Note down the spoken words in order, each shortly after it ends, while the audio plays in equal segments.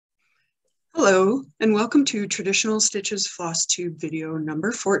Hello, and welcome to Traditional Stitches FlossTube video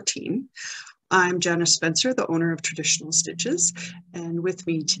number 14. I'm Janice Spencer, the owner of Traditional Stitches, and with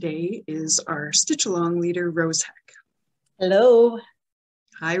me today is our Stitch Along leader, Rose Heck. Hello.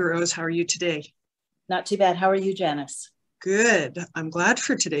 Hi, Rose. How are you today? Not too bad. How are you, Janice? Good. I'm glad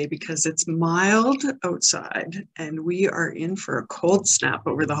for today because it's mild outside and we are in for a cold snap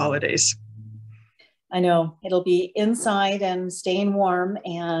over the holidays. I know it'll be inside and staying warm,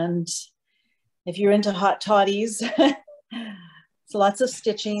 and if you're into hot toddies, it's lots of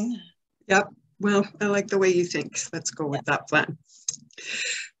stitching. Yep. Well, I like the way you think. Let's go with that plan.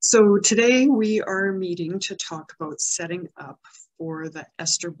 So today we are meeting to talk about setting up for the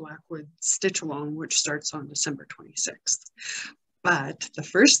Esther Blackwood Stitch Along, which starts on December 26th. But the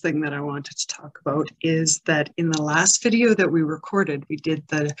first thing that I wanted to talk about is that in the last video that we recorded, we did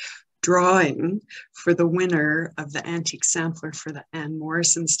the drawing for the winner of the antique sampler for the Ann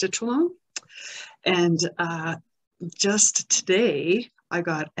Morrison Stitch Along. And just today, I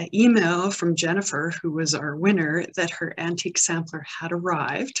got an email from Jennifer, who was our winner, that her antique sampler had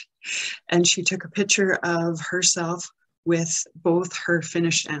arrived. And she took a picture of herself with both her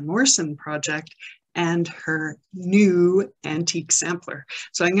finished Ann Morrison project and her new antique sampler.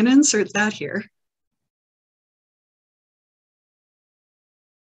 So I'm going to insert that here.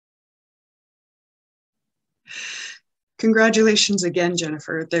 Congratulations again,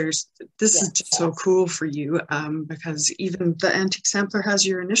 Jennifer. This is just so cool for you because even the antique sampler has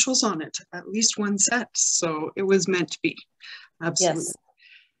your initials on it, at least one set. So it was meant to be. Absolutely. Yes.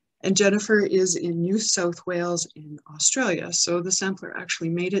 And Jennifer is in New South Wales in Australia. So the sampler actually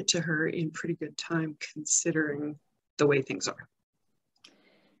made it to her in pretty good time considering the way things are.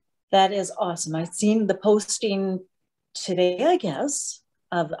 That is awesome. I've seen the posting today, I guess,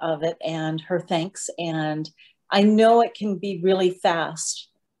 of it and her thanks. And I know it can be really fast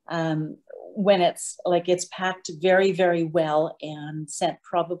when it's packed very, very well and sent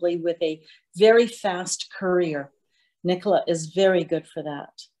probably with a very fast courier. Nicola is very good for that.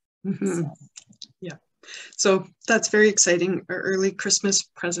 Mm-hmm. So. Yeah. So that's very exciting. An early Christmas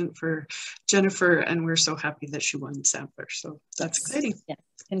present for Jennifer, and we're so happy that she won the sampler. So that's exciting. Yeah.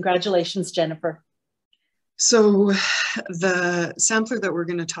 Congratulations, Jennifer. So the sampler that we're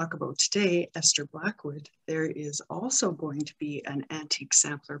going to talk about today, Esther Blackwood, there is also going to be an antique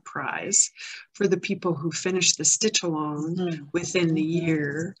sampler prize for the people who finish the stitch along within the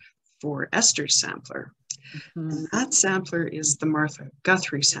year for Esther's sampler. And that sampler is the Martha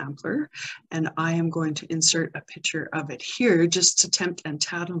Guthrie sampler, and I am going to insert a picture of it here just to tempt and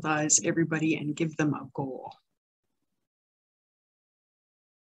tantalize everybody and give them a goal.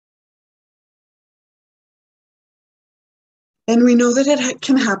 And we know that it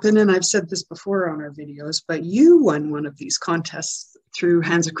can happen, and I've said this before on our videos, but you won one of these contests through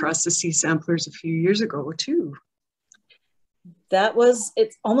Hands Across the Sea Samplers a few years ago too.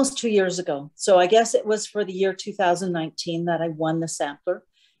 It's almost 2 years ago. So I guess it was for the year 2019 that I won the sampler,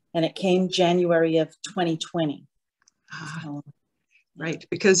 and it came January of 2020. Right,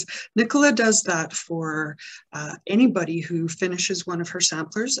 because Nicola does that for anybody who finishes one of her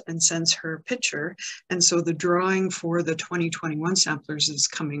samplers and sends her a picture. And so the drawing for the 2021 samplers is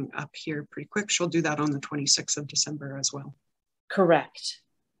coming up here pretty quick. She'll do that on the 26th of December as well. Correct.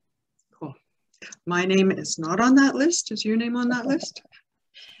 Cool. My name is not on that list. Is your name on that list?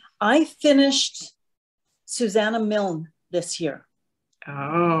 I finished Susanna Milne this year.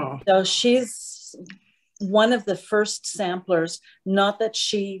 Oh. So she's one of the first samplers, not that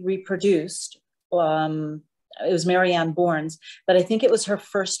she reproduced. It was Marianne Bourne's, but I think it was her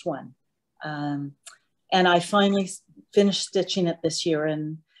first one. And I finally finished stitching it this year.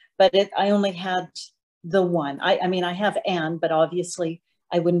 I only had the one. I mean, I have Anne, but obviously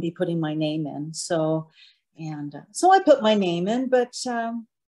I wouldn't be putting my name in. So I put my name in, but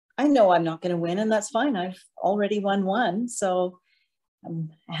I know I'm not going to win, and that's fine. I've already won one. So I'm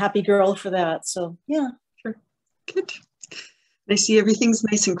a happy girl for that. So yeah. Sure. Good. I see everything's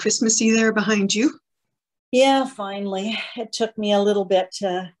nice and Christmassy there behind you. Yeah, finally. It took me a little bit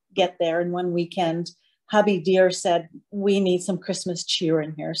to get there. And one weekend, hubby dear said, we need some Christmas cheer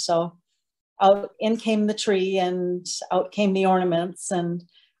in here. So out in came the tree and out came the ornaments, and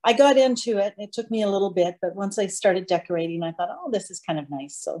I got into it. It took me a little bit, but once I started decorating, I thought, oh, this is kind of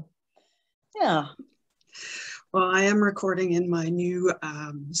nice. So yeah. Well, I am recording in my new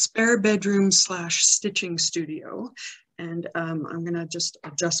spare bedroom / stitching studio. And I'm going to just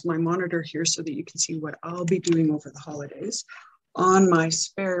adjust my monitor here so that you can see what I'll be doing over the holidays. On my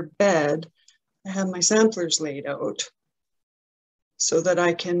spare bed, I have my samplers laid out so that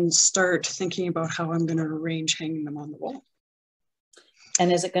I can start thinking about how I'm going to arrange hanging them on the wall.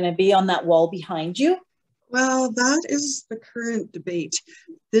 And is it going to be on that wall behind you? Well, that is the current debate.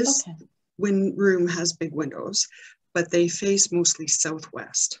 This room has big windows, but they face mostly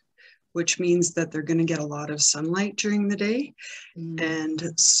southwest, which means that they're going to get a lot of sunlight during the day.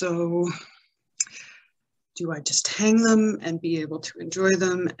 And so do I just hang them and be able to enjoy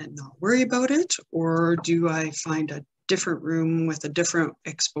them and not worry about it? Or do I find a different room with a different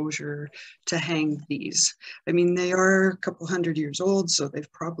exposure to hang these? I mean, they are a couple hundred years old, so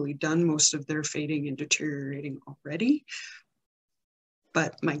they've probably done most of their fading and deteriorating already.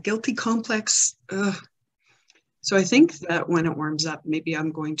 But my guilty complex, so I think that when it warms up, maybe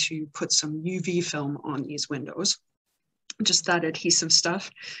I'm going to put some UV film on these windows, just that adhesive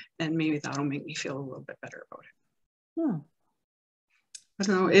stuff, and maybe that'll make me feel a little bit better about it. I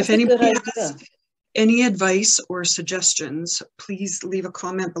don't know if anybody has any advice or suggestions, please leave a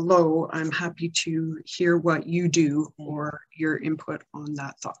comment below. I'm happy to hear what you do or your input on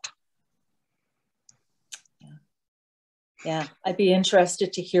that thought. Yeah, I'd be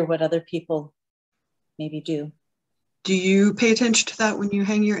interested to hear what other people maybe do. Do you pay attention to that when you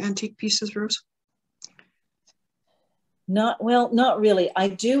hang your antique pieces, Rose? Not really. I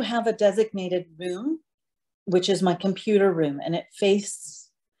do have a designated room, which is my computer room, and it faces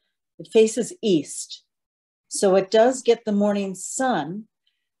east. So it does get the morning sun,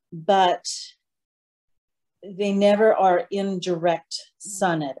 but they never are in direct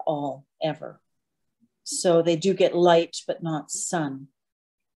sun at all, ever. So they do get light, but not sun.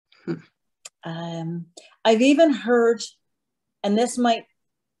 I've even heard, and this might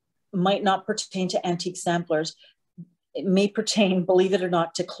not pertain to antique samplers, it may pertain, believe it or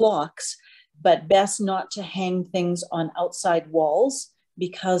not, to clocks, but best not to hang things on outside walls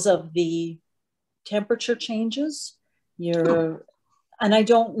because of the temperature changes. And I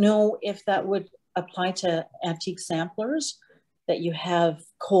don't know if that would apply to antique samplers, that you have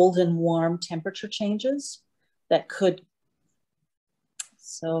cold and warm temperature changes that could.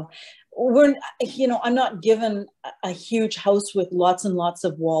 So I'm not given a huge house with lots and lots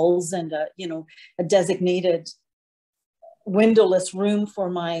of walls and a designated windowless room for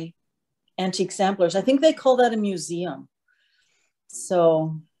my antique samplers. I think they call that a museum.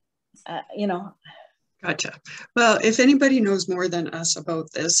 So, Gotcha. Well, if anybody knows more than us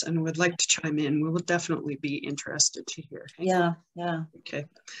about this and would like to chime in, we will definitely be interested to hear. Yeah. Okay.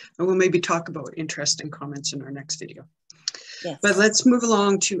 And we'll maybe talk about interesting comments in our next video. Yes. But let's move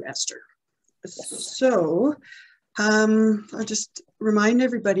along to Esther. Yes. So I'll just remind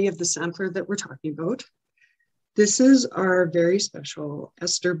everybody of the sampler that we're talking about. This is our very special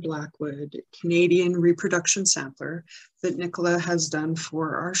Esther Blackwood Canadian reproduction sampler that Nicola has done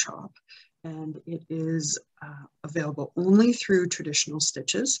for our shop. And it is available only through Traditional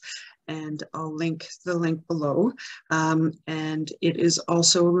Stitches. And I'll link the link below. And it is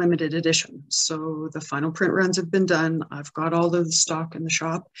also a limited edition. So the final print runs have been done. I've got all of the stock in the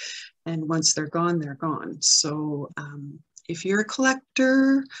shop. And once they're gone, they're gone. So if you're a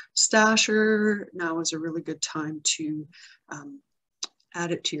collector, stasher, now is a really good time to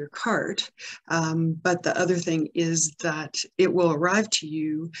add it to your cart. But the other thing is that it will arrive to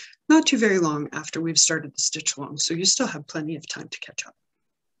you not too very long after we've started the stitch along. So you still have plenty of time to catch up.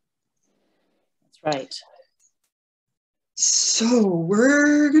 That's right. So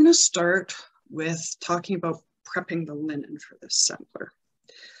we're going to start with talking about prepping the linen for this sampler.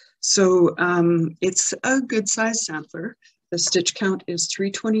 So it's a good size sampler. The stitch count is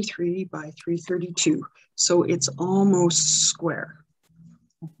 323 by 332. So it's almost square.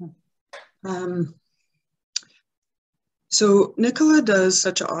 So Nicola does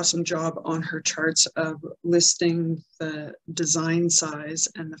such an awesome job on her charts of listing the design size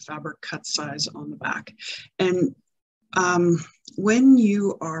and the fabric cut size on the back. And when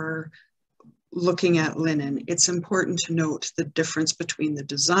you are looking at linen, it's important to note the difference between the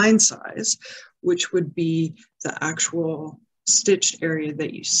design size, which would be the actual stitched area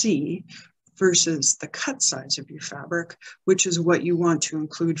that you see, versus the cut size of your fabric, which is what you want to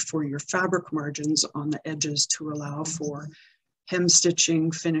include for your fabric margins on the edges to allow for hem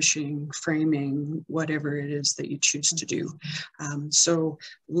stitching, finishing, framing, whatever it is that you choose to do. So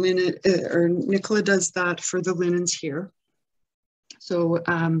Nicola does that for the linens here. So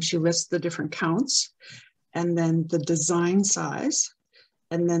she lists the different counts and then the design size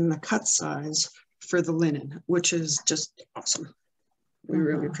and then the cut size for the linen, which is just awesome. We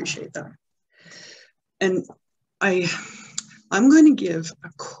really appreciate that. And I'm going to give a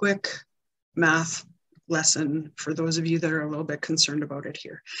quick math lesson for those of you that are a little bit concerned about it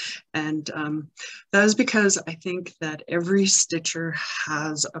here. And that is because I think that every stitcher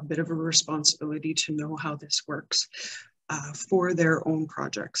has a bit of a responsibility to know how this works. for their own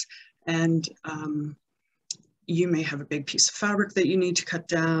projects. And you may have a big piece of fabric that you need to cut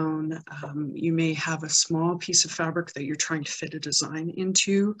down. You may have a small piece of fabric that you're trying to fit a design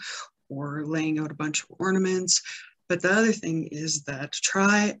into, or laying out a bunch of ornaments. But the other thing is that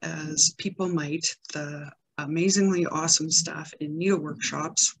try as people might, the amazingly awesome staff in needle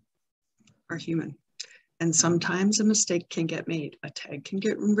workshops are human. And sometimes a mistake can get made. A tag can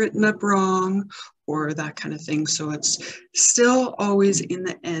get written up wrong or that kind of thing. So it's still always in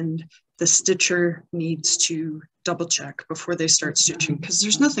the end, the stitcher needs to double check before they start stitching, because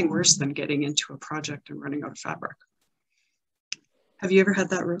there's nothing worse than getting into a project and running out of fabric. Have you ever had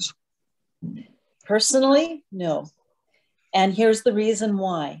that, Rose? Personally, no. And here's the reason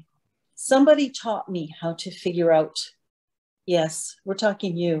why. Somebody taught me how to figure out, yes, we're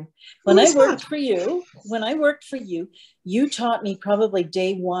talking you. When I worked for you, you taught me probably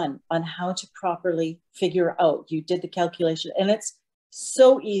day one on how to properly figure out. You did the calculation, and it's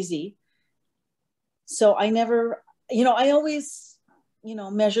so easy. So I never, I always,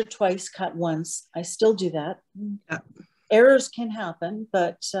 measure twice, cut once. I still do that. Yeah. Errors can happen,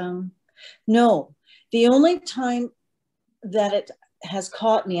 but no. The only time that it has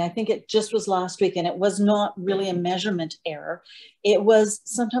caught me, I think it just was last week, and it was not really a measurement error. It was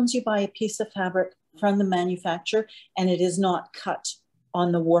sometimes you buy a piece of fabric from the manufacturer and it is not cut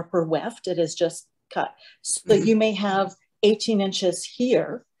on the warp or weft. It is just cut. So you may have 18 inches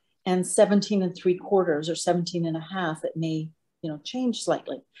here and 17 3/4 or 17 1/2. It may, change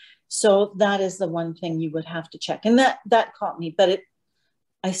slightly. So that is the one thing you would have to check. And that caught me, but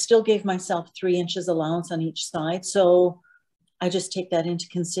I still gave myself 3 inches allowance on each side. So I just take that into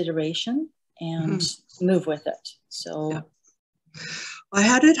consideration and move with it. So yeah. I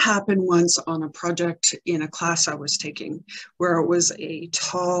had it happen once on a project in a class I was taking, where it was a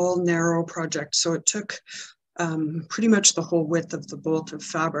tall, narrow project. So it took pretty much the whole width of the bolt of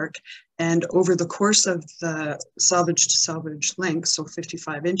fabric. And over the course of the selvage to selvage length, so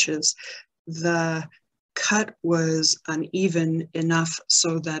 55 inches, the cut was uneven enough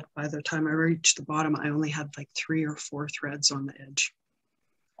so that by the time I reached the bottom, I only had like 3 or 4 threads on the edge.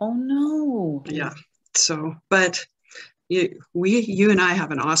 Oh no. Yeah. So, but you and I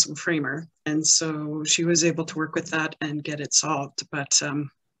have an awesome framer, and so she was able to work with that and get it solved. But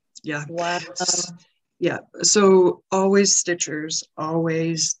yeah. Wow. Yeah. So always stitchers,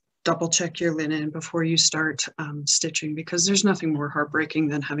 always double check your linen before you start stitching, because there's nothing more heartbreaking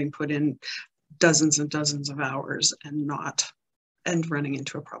than having put in dozens and dozens of hours and running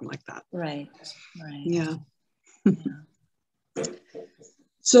into a problem like that. Right. Yeah.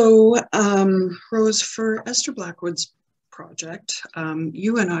 So Rose, for Esther Blackwood's project,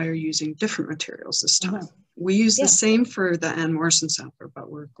 you and I are using different materials this time. We use the same for the Ann Morrison sampler, but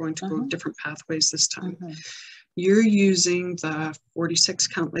we're going to go different pathways this time. You're using the 46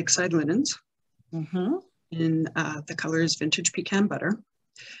 count Lakeside linens in the color is Vintage Pecan Butter.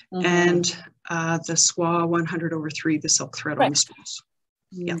 And the SWA 100/3, the silk thread on the spools.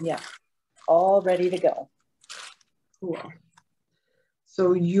 Yeah, all ready to go. Cool.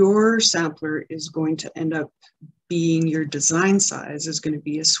 So your sampler is going to end up being, your design size is going to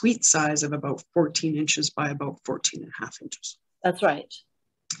be a sweet size of about 14 inches by about 14 1/2 inches. That's right.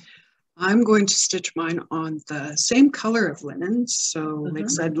 I'm going to stitch mine on the same color of linen, so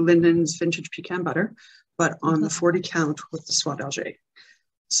Lakeside Linens Vintage Pecan Butter, but on the 40 count with the SWA d'Alger.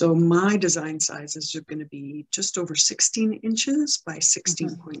 So my design size is going to be just over 16 inches by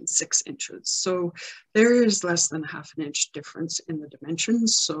 16.6 inches. So there is less than 1/2 inch difference in the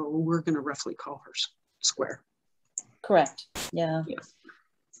dimensions. So we're going to roughly call her square. Correct. Yeah.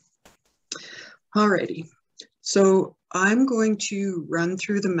 Alrighty. So I'm going to run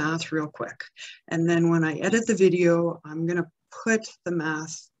through the math real quick. And then when I edit the video, I'm going to put the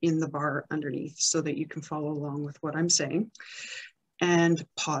math in the bar underneath so that you can follow along with what I'm saying. And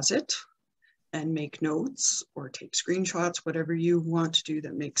pause it and make notes or take screenshots, whatever you want to do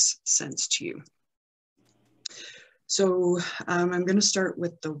that makes sense to you. So I'm going to start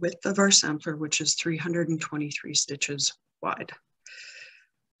with the width of our sampler, which is 323 stitches wide.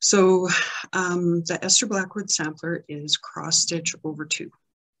 So the Esther Blackwood sampler is cross stitch over 2.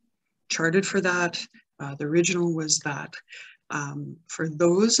 Charted for that, the original was that. For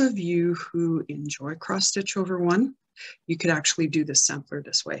those of you who enjoy cross stitch over 1, you could actually do this sampler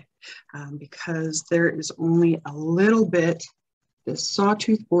this way, because there is only a little bit, this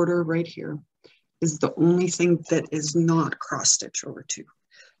sawtooth border right here is the only thing that is not cross stitch over 2.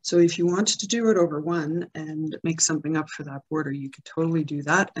 So if you wanted to do it over 1 and make something up for that border, you could totally do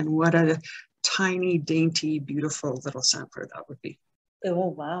that. And what a tiny, dainty, beautiful little sampler that would be. Oh,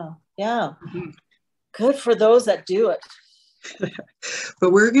 wow. Yeah. Good for those that do it.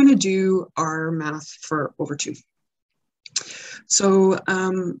 But we're going to do our math for over 2. So I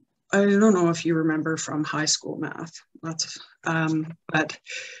don't know if you remember from high school math, but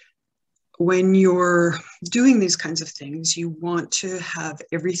when you're doing these kinds of things, you want to have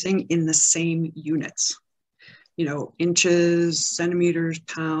everything in the same units. You know, inches, centimeters,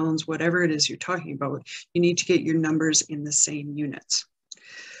 pounds, whatever it is you're talking about, you need to get your numbers in the same units.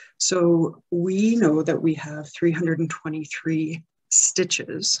 So we know that we have 323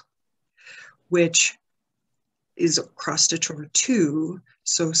 stitches, which is cross stitch over 2,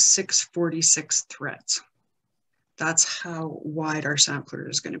 so 646 threads. That's how wide our sampler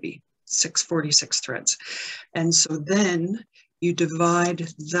is going to be, 646 threads. And so then you divide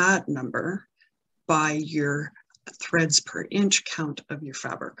that number by your threads per inch count of your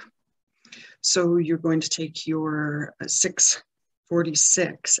fabric. So you're going to take your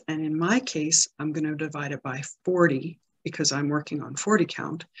 646, and in my case, I'm going to divide it by 40 because I'm working on 40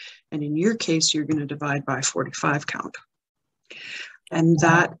 count. And in your case, you're going to divide by 45 count. And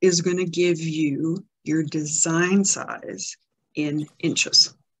that is going to give you your design size in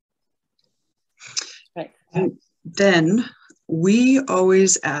inches. Right. And then we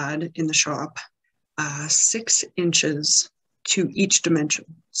always add in the shop 6 inches to each dimension.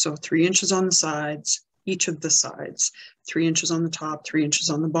 So 3 inches on the sides, each of the sides, 3 inches on the top, 3 inches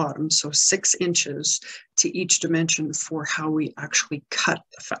on the bottom. So 6 inches to each dimension for how we actually cut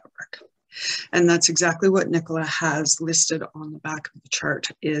the fabric. And that's exactly what Nicola has listed on the back of the chart,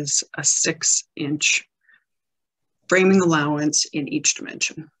 is a 6-inch framing allowance in each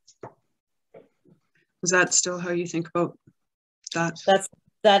dimension. Is that still how you think about that?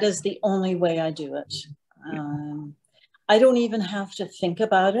 That is the only way I do it. I don't even have to think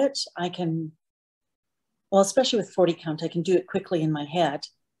about it. I can, well, especially with 40 count, I can do it quickly in my head.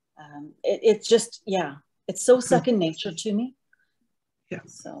 It's just, yeah, it's so second nature to me. Yeah.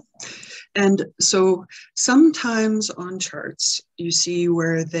 So. And so sometimes on charts, you see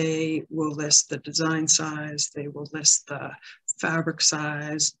where they will list the design size, they will list the fabric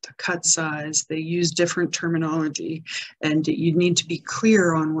size, the cut size, they use different terminology, and you need to be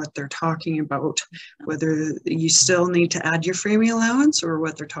clear on what they're talking about, whether you still need to add your framing allowance or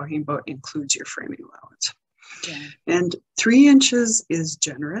what they're talking about includes your framing allowance. Yeah. And 3 inches is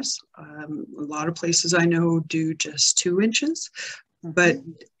generous. A lot of places I know do just 2 inches. But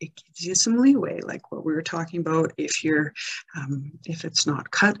it gives you some leeway, like what we were talking about, if you're, if it's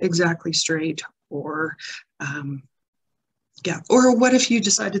not cut exactly straight, or or what if you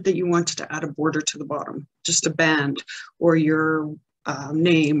decided that you wanted to add a border to the bottom, just a band, or your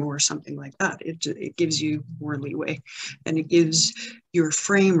name or something like that. It gives you more leeway, and it gives your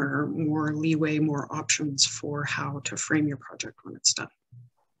framer more leeway, more options for how to frame your project when it's done.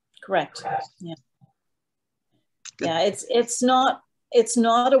 Correct. Yeah. Good. Yeah, it's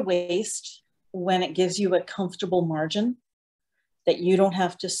not a waste when it gives you a comfortable margin that you don't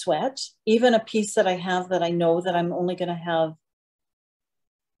have to sweat. Even a piece that I have that I know that I'm only going to have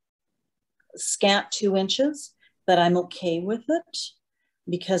scant 2 inches, that I'm okay with it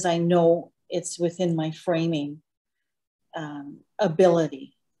because I know it's within my framing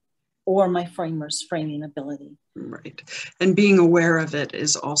ability or my framer's framing ability. Right. And being aware of it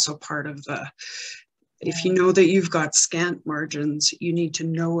is also part of the, if you know that you've got scant margins, you need to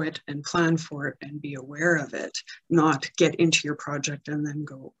know it and plan for it and be aware of it, not get into your project and then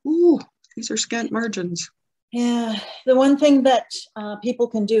go, ooh, these are scant margins. Yeah, the one thing that people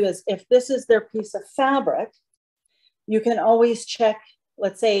can do is, if this is their piece of fabric, you can always check,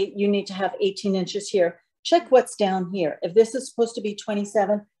 let's say you need to have 18 inches here, check what's down here. If this is supposed to be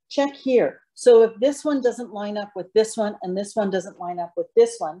 27, check here. So if this one doesn't line up with this one and this one doesn't line up with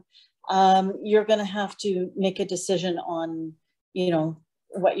this one, you're going to have to make a decision on, you know,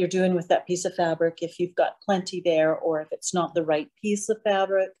 what you're doing with that piece of fabric. If you've got plenty there, or if it's not the right piece of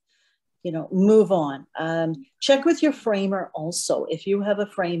fabric, you know, move on. Check with your framer also. If you have a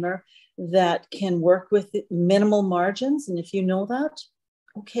framer that can work with minimal margins, and if you know that,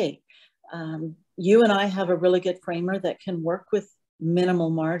 okay. You and I have a really good framer that can work with minimal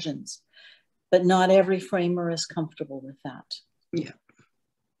margins, but not every framer is comfortable with that. Yeah.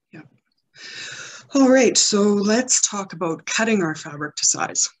 Yeah. All right, so let's talk about cutting our fabric to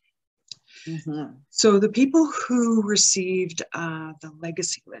size. So the people who received the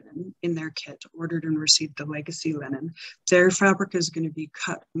legacy linen in their kit, ordered and received the legacy linen, their fabric is going to be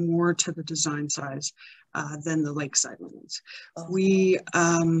cut more to the design size than the lakeside linens. We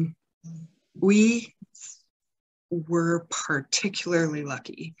were particularly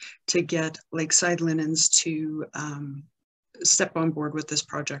lucky to get lakeside linens to step on board with this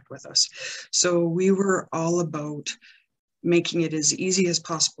project with us. So we were all about making it as easy as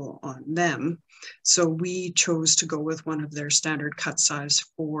possible on them. So we chose to go with one of their standard cut size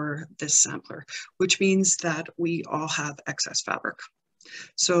for this sampler, which means that we all have excess fabric.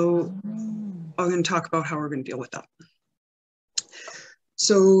 So I'm going to talk about how we're going to deal with that.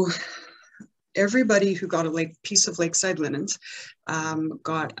 So everybody who got a piece of Lakeside linens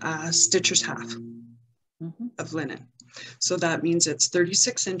got a stitcher's half of linen. So that means it's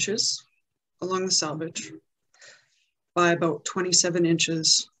 36 inches along the selvage by about 27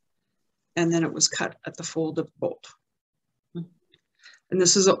 inches. And then it was cut at the fold of the bolt. And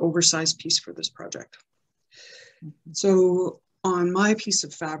this is an oversized piece for this project. So on my piece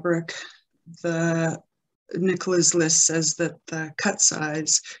of fabric, the Nicola's list says that the cut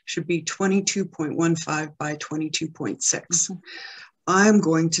size should be 22.15 by 22.6. I'm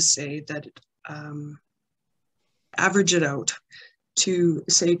going to say that average it out to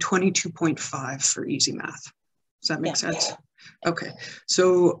say 22.5 for easy math. Does that make sense? Okay,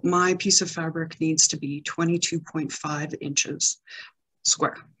 so my piece of fabric needs to be 22.5 inches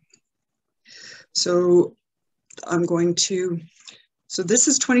square. So I'm going to, so this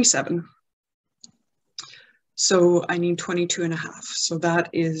is 27. So I need 22.5. So that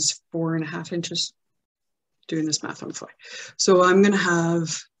is 4.5 inches. Doing this math on the fly. So I'm going to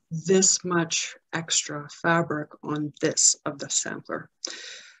have this much extra fabric on this of the sampler.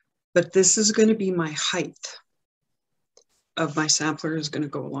 But this is going to be my height of my sampler is going to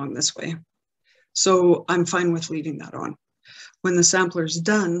go along this way. So I'm fine with leaving that on. When the sampler is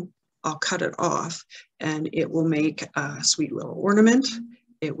done, I'll cut it off and it will make a sweet little ornament.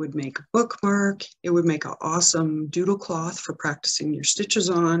 It would make a bookmark. It would make an awesome doodle cloth for practicing your stitches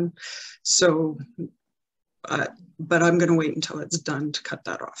on. So, but I'm going to wait until it's done to cut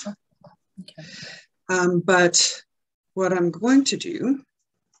that off. Okay. But what I'm going to do,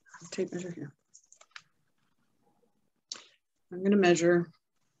 tape measure here. I'm going to measure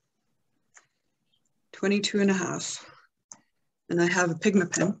 22.5, and I have a Pigma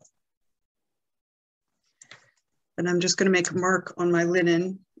pen. And I'm just going to make a mark on my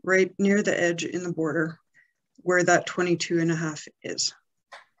linen right near the edge in the border where that 22.5 is.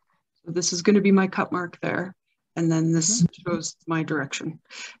 So this is going to be my cut mark there. And then this shows my direction.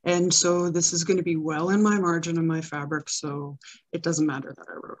 And so this is going to be well in my margin of my fabric. So it doesn't matter that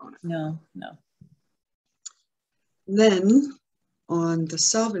I wrote on it. No, no. Then on the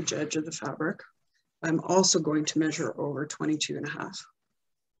selvage edge of the fabric, I'm also going to measure over 22.5.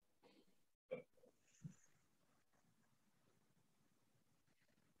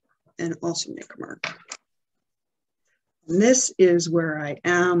 And also make a mark. And this is where I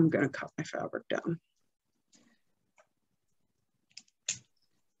am going to cut my fabric down.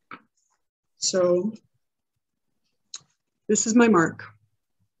 So this is my mark.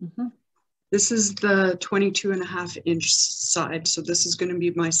 This is the 22.5 inch side. So this is going to be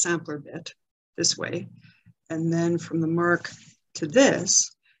my sampler bit this way. And then from the mark to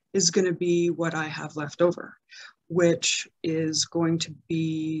this is going to be what I have left over, which is going to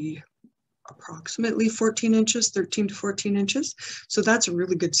be approximately 14 inches, 13 to 14 inches. So that's a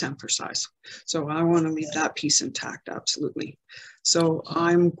really good sampler size. So I want to leave that piece intact, absolutely. So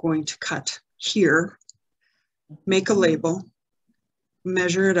I'm going to cut here, make a label,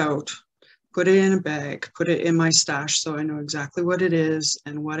 measure it out, put it in a bag, put it in my stash so I know exactly what it is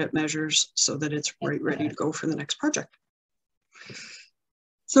and what it measures so that it's right ready to go for the next project.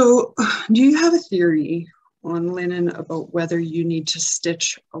 So do you have a theory on linen about whether you need to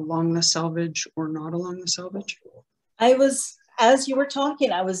stitch along the selvage or not along the selvage? I was, as you were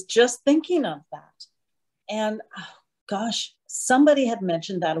talking, I was just thinking of that. And oh, gosh, somebody had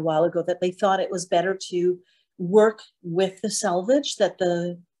mentioned that a while ago, that they thought it was better to work with the selvage, that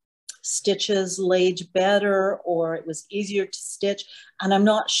the stitches laid better or it was easier to stitch. And I'm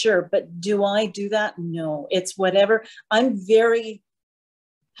not sure, but do I do that? No, it's whatever. I'm very,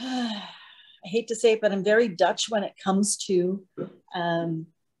 I hate to say it, but I'm very Dutch when it comes to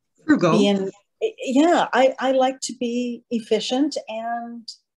being, yeah, I like to be efficient and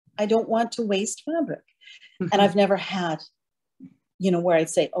I don't want to waste fabric. And I've never had, you know, where I'd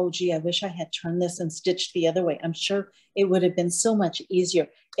say, oh, gee, I wish I had turned this and stitched the other way. I'm sure it would have been so much easier.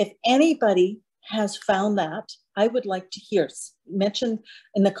 If anybody has found that, I would like to hear, mention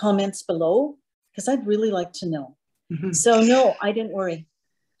in the comments below, because I'd really like to know. So no, I didn't worry.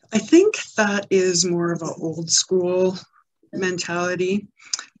 I think that is more of an old school mentality.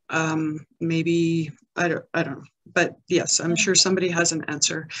 Maybe, I don't know, but yes, I'm sure somebody has an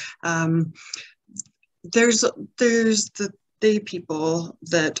answer. There's the people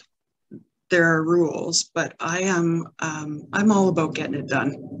that there are rules, but I'm all about getting it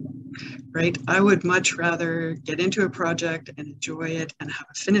done, right? I would much rather get into a project and enjoy it and have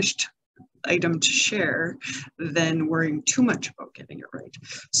a finished item to share than worrying too much about getting it right.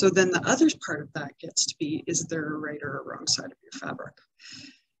 So then the other part of that gets to be, is there a right or a wrong side of your fabric?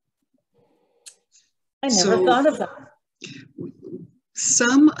 I never thought of that.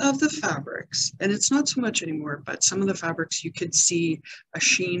 Some of the fabrics, and it's not so much anymore, but some of the fabrics you could see a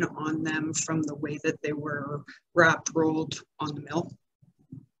sheen on them from the way that they were wrapped, rolled on the mill.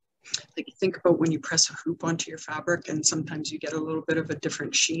 Like, think about when you press a hoop onto your fabric and sometimes you get a little bit of a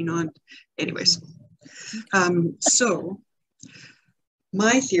different sheen on. Anyways, so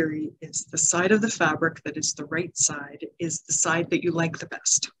my theory is the side of the fabric that is the right side is the side that you like the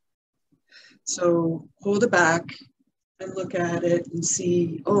best. So hold it back and look at it and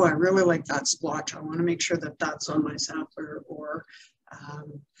see, oh, I really like that splotch. I want to make sure that that's on my sampler. Or,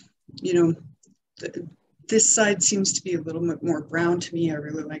 you know, this side seems to be a little bit more brown to me. I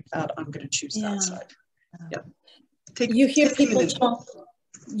really like that. I'm going to choose that side. Yeah. You hear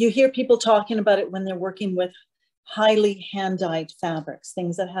people talking about it when they're working with highly hand-dyed fabrics,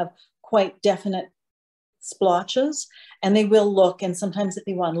 things that have quite definite splotches, and they will look, and sometimes if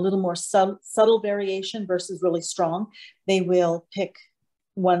they want a little more subtle variation versus really strong, they will pick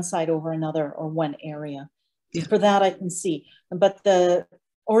one side over another or one area. Yeah. For that I can see, but the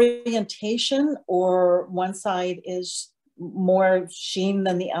orientation or one side is more sheen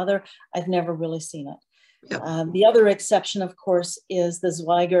than the other, I've never really seen it. Yep. The other exception, of course, is the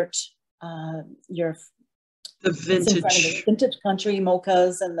Zweigert, the vintage country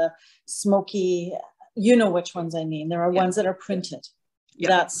mochas and the smoky, you know which ones I mean. There are ones that are printed. Yep.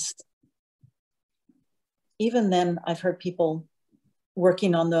 That's, even then I've heard people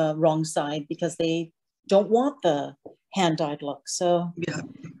working on the wrong side because they don't want the hand-dyed look. So yeah,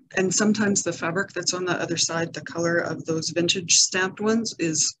 and sometimes the fabric that's on the other side, the color of those vintage stamped ones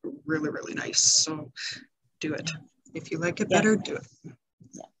is really, really nice. So do it. If you like it better, do it.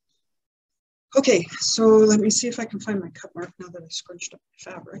 Yeah. Okay, so let me see if I can find my cut mark now that I scrunched up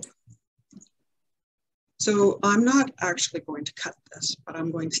my fabric. So I'm not actually going to cut this, but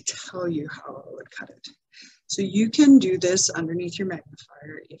I'm going to tell you how I would cut it. So you can do this underneath your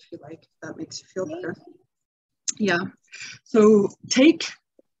magnifier if you like, if that makes you feel better. Yeah, so take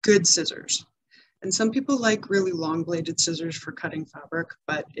good scissors. And some people like really long bladed scissors for cutting fabric,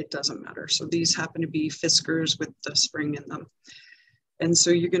 but it doesn't matter. So these happen to be Fiskars with the spring in them. And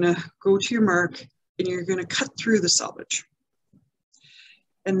so you're gonna go to your mark and you're gonna cut through the selvage.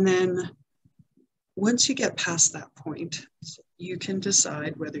 And then once you get past that point, you can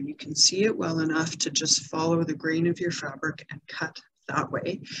decide whether you can see it well enough to just follow the grain of your fabric and cut that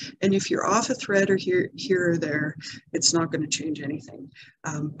way. And if you're off a thread or here or there, it's not going to change anything.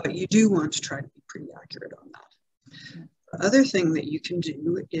 But you do want to try to be pretty accurate on that. The other thing that you can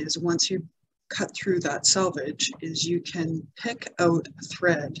do is once you cut through that selvage is you can pick out a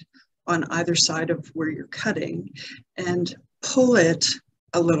thread on either side of where you're cutting and pull it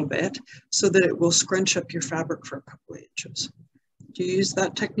a little bit so that it will scrunch up your fabric for a couple of inches. Do you use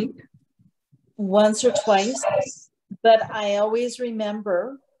that technique? Once or twice, but I always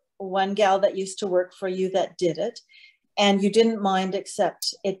remember one gal that used to work for you that did it, and you didn't mind,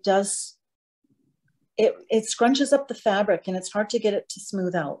 except it does, it scrunches up the fabric and it's hard to get it to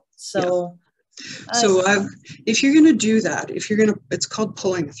smooth out. So So if you're going to do that, it's called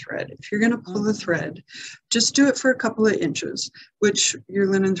pulling a thread. If you're going to pull a thread, just do it for a couple of inches, which your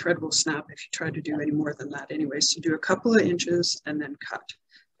linen thread will snap if you try to do any more than that anyway. So do a couple of inches and then cut,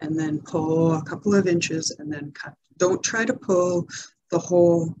 and then pull a couple of inches and then cut. Don't try to pull the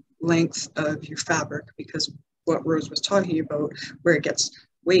whole length of your fabric, because what Rose was talking about, where it gets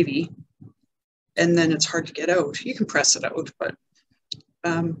wavy and then it's hard to get out. You can press it out, but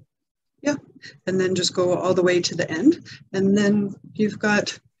yeah, and then just go all the way to the end, and then you've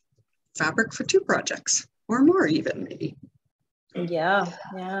got fabric for 2 projects or more even, maybe. Yeah.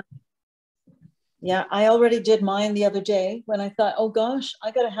 I already did mine the other day when I thought, oh gosh, I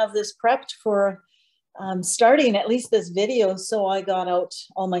got to have this prepped for starting at least this video. So I got out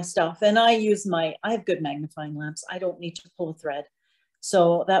all my stuff, and I have good magnifying lamps. I don't need to pull a thread,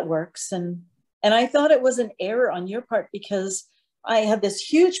 so that works. And I thought it was an error on your part, because I had this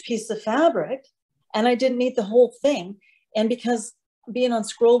huge piece of fabric and I didn't need the whole thing. And because being on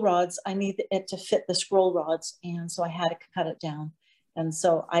scroll rods, I need it to fit the scroll rods. And so I had to cut it down. And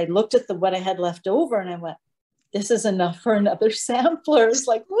so I looked at what I had left over and I went, this is enough for another sampler. It's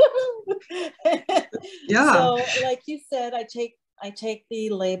like, woohoo! Yeah. So like you said, I take the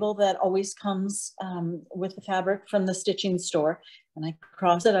label that always comes with the fabric from the stitching store, and I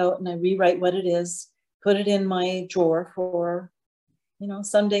cross it out and I rewrite what it is, put it in my drawer for, you know,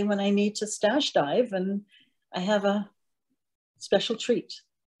 someday when I need to stash dive and I have a special treat.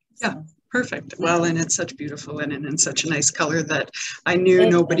 Yeah, perfect. Well, and it's such beautiful linen and such a nice color that I knew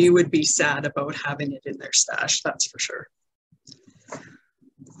nobody would be sad about having it in their stash, that's for sure.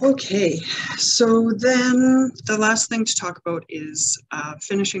 Okay, so then the last thing to talk about is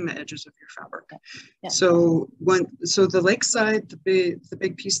finishing the edges of your fabric. Yeah. So the lakeside, the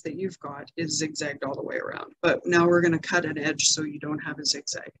big piece that you've got is zigzagged all the way around, but now we're going to cut an edge so you don't have a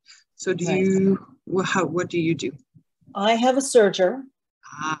zigzag. So do you, what do you do? I have a serger.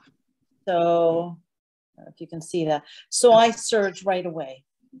 Ah. So I don't know if you can see that. So I serge right away.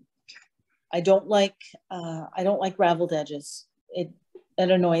 I don't like raveled edges. It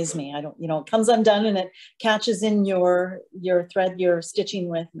annoys me. I don't, you know, it comes undone and it catches in your thread you're stitching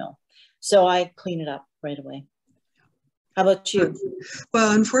with. No. So I clean it up right away. How about you?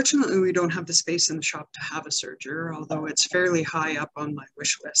 Well, unfortunately, we don't have the space in the shop to have a serger, although it's fairly high up on my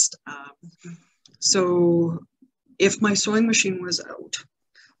wish list. So if my sewing machine was out,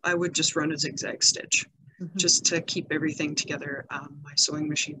 I would just run a zigzag stitch just to keep everything together. My sewing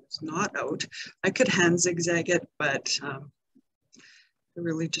machine is not out. I could hand zigzag it, but I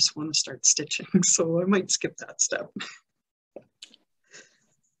really just want to start stitching, so I might skip that step.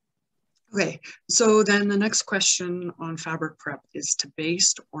 Okay, so then the next question on fabric prep is to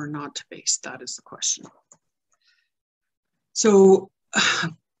baste or not to baste. That is the question. So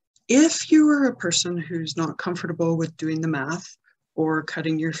if you are a person who's not comfortable with doing the math or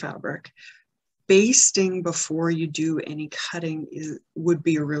cutting your fabric, basting before you do any cutting would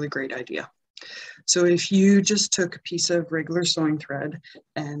be a really great idea. So if you just took a piece of regular sewing thread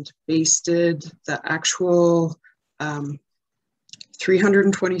and basted the actual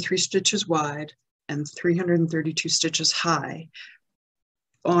 323 stitches wide and 332 stitches high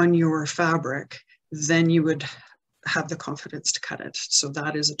on your fabric, then you would have the confidence to cut it. So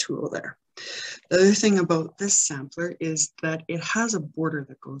that is a tool there. The other thing about this sampler is that it has a border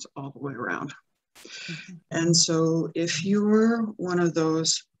that goes all the way around. And so if you're one of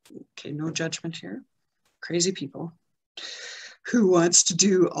those, okay, no judgment here, crazy people who wants to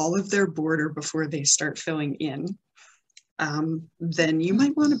do all of their border before they start filling in, then you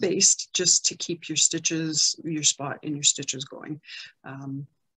might want to baste just to keep your stitches, your spot in your stitches going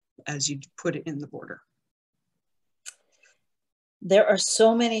as you put it in the border. There are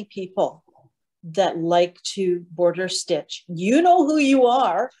so many people that like to border stitch. You know who you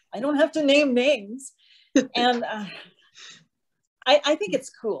are. I don't have to name names. And I think it's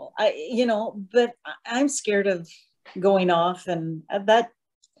cool, you know, but I'm scared of going off and that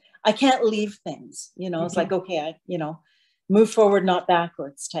I can't leave things, you know, it's like, okay, you know, move forward, not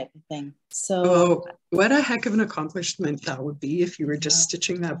backwards type of thing. So what a heck of an accomplishment that would be if you were just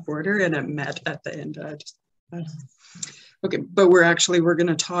stitching that border and it met at the end. Okay, but we're going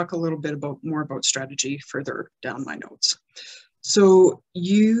to talk a little bit more about strategy further down my notes. So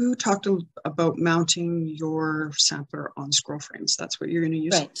you talked about mounting your sampler on scroll frames. That's what you're going to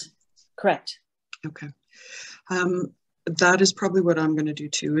use? Right, correct. Okay. That is probably what I'm going to do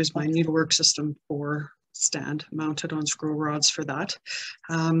too, is my needlework system for stand mounted on scroll rods for that.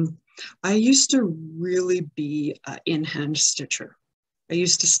 I used to really be an in-hand stitcher. I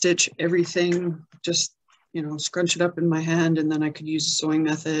used to stitch everything, just, you know, scrunch it up in my hand, and then I could use a sewing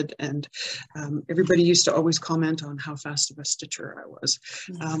method. And everybody used to always comment on how fast of a stitcher I was.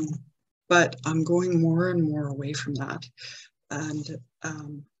 But I'm going more and more away from that. And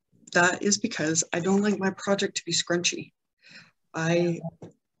that is because I don't like my project to be scrunchy. I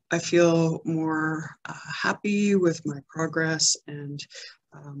feel more happy with my progress and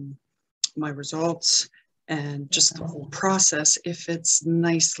my results and just the whole process if it's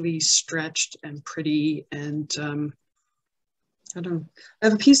nicely stretched and pretty. And I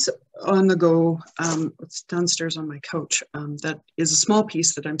have a piece on the go, it's downstairs on my couch, that is a small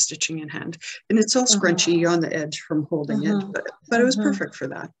piece that I'm stitching in hand, and it's all scrunchy on the edge from holding it, but it was perfect for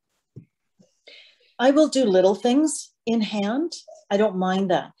that. I will do little things in hand. I don't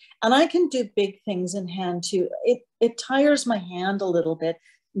mind that. And I can do big things in hand too. It tires my hand a little bit.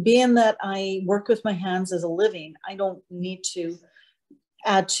 Being that I work with my hands as a living, I don't need to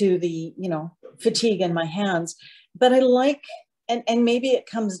add to the, you know, fatigue in my hands. But I like, and maybe it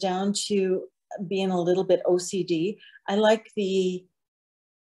comes down to being a little bit OCD. I like the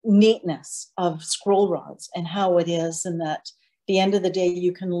neatness of scroll rods and how it is, and that the end of the day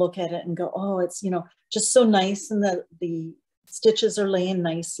you can look at it and go, oh, it's, you know, just so nice, and that the stitches are laying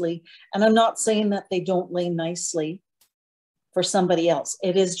nicely. And I'm not saying that they don't lay nicely, for somebody else.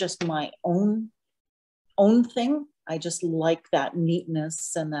 It is just my own thing. I just like that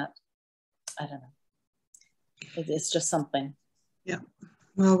neatness and that, I don't know. It's just something. Yeah.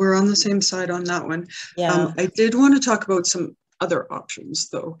 Well, we're on the same side on that one. Yeah. I did want to talk about some other options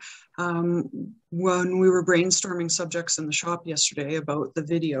though. When we were brainstorming subjects in the shop yesterday about the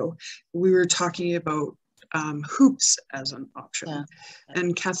video, we were talking about hoops as an option. Yeah.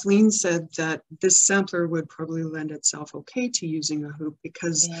 And Kathleen said that this sampler would probably lend itself okay to using a hoop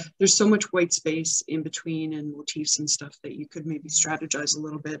because there's so much white space in between and motifs and stuff that you could maybe strategize a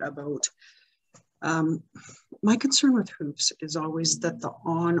little bit about. My concern with hoops is always that the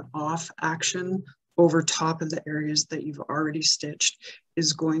on-off action over top of the areas that you've already stitched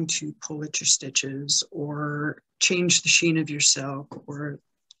is going to pull at your stitches or change the sheen of your silk or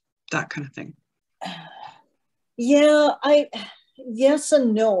that kind of thing. Yeah, yes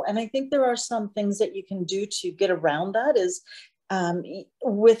and no. And I think there are some things that you can do to get around that is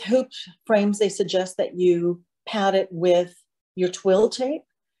with hoop frames, they suggest that you pad it with your twill tape.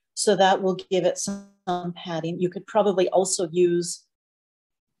 So that will give it some padding. You could probably also use,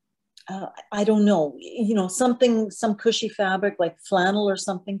 I don't know, some cushy fabric like flannel or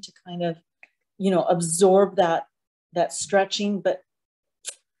something to kind of, absorb that stretching. But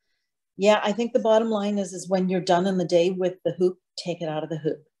yeah, I think the bottom line is when you're done in the day with the hoop, take it out of the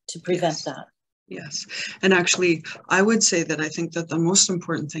hoop to prevent that. Yes. And actually, I would say that I think that the most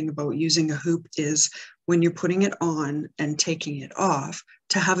important thing about using a hoop is when you're putting it on and taking it off,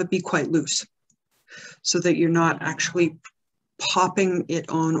 to have it be quite loose so that you're not actually popping it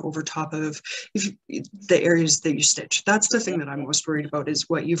on over top of the areas that you stitch. That's the thing that I'm most worried about is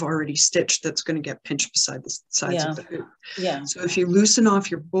what you've already stitched that's going to get pinched beside the sides of the hoop. Yeah. So if you loosen off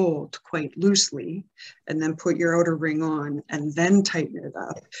your bolt quite loosely and then put your outer ring on and then tighten it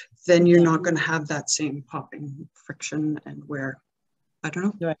up, then you're not going to have that same popping friction and wear. I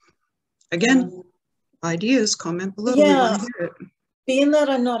don't know. Right. Again, ideas, comment below. Yeah. We want to hear it. Being that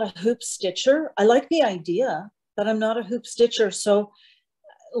I'm not a hoop stitcher, I like the idea, but I'm not a hoop stitcher. So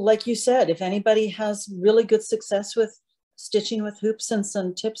like you said, if anybody has really good success with stitching with hoops and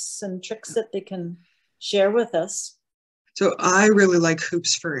some tips and tricks that they can share with us. So I really like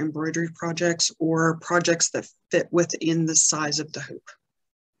hoops for embroidery projects or projects that fit within the size of the hoop.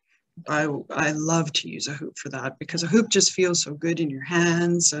 I love to use a hoop for that because a hoop just feels so good in your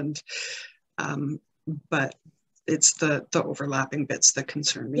hands, and but it's the overlapping bits that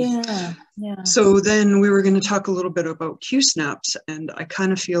concern me. Yeah. So then we were going to talk a little bit about Q-snaps, and I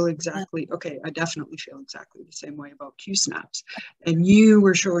kind of feel exactly, I definitely feel exactly the same way about Q-snaps. And you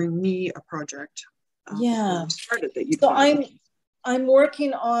were showing me a project before we started that you so I'm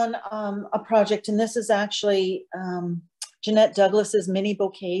working on a project, and this is actually Jeanette Douglas's mini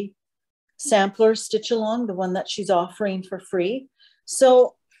bouquet sampler stitch along, the one that she's offering for free.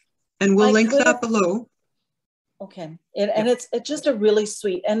 So and we'll link that below. Okay. And it's just a really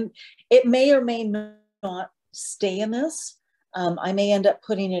sweet, and it may or may not stay in this. I may end up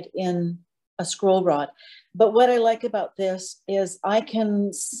putting it in a scroll rod. But what I like about this is I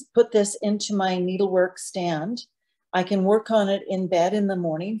can put this into my needlework stand. I can work on it in bed in the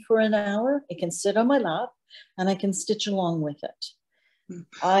morning for an hour. It can sit on my lap and I can stitch along with it.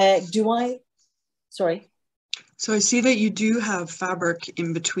 Sorry. So I see that you do have fabric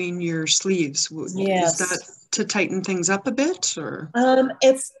in between your sleeves. Yes. Is that to tighten things up a bit, or?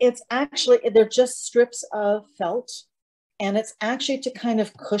 It's actually, they're just strips of felt, and it's actually to kind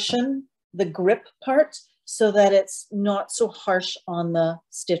of cushion the grip part so that it's not so harsh on the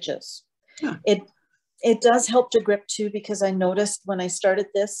stitches. Yeah. It does help to grip too, because I noticed when I started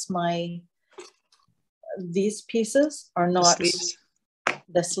this, these pieces are not,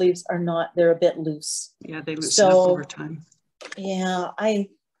 the sleeves are not, they're a bit loose. Yeah, they loosen up over time. Yeah,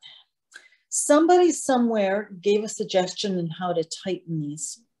 somebody somewhere gave a suggestion on how to tighten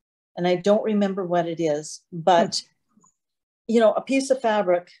these, and I don't remember what it is, but a piece of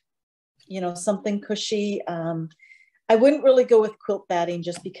fabric, something cushy. I wouldn't really go with quilt batting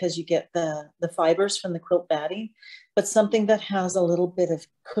just because you get the fibers from the quilt batting, but something that has a little bit of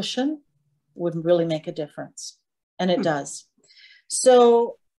cushion would really make a difference, and it does.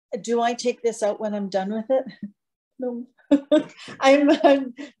 So do I take this out when I'm done with it? No.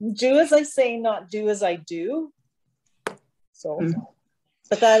 I'm do as I say, not do as I do. So,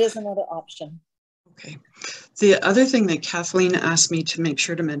 but that is another option. Okay. The other thing that Kathleen asked me to make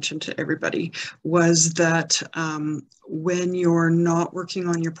sure to mention to everybody was that when you're not working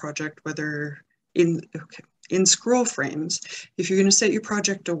on your project, whether in scroll frames, if you're going to set your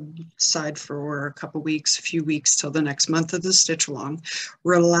project aside for a couple weeks, a few weeks till the next month of the stitch along,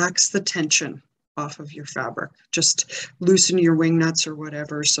 relax the tension off of your fabric. Just loosen your wing nuts or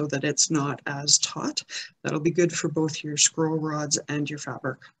whatever so that it's not as taut. That'll be good for both your scroll rods and your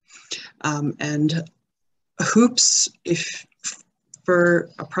fabric. And hoops, if for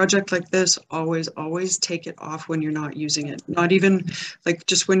a project like this, always take it off when you're not using it. Not even like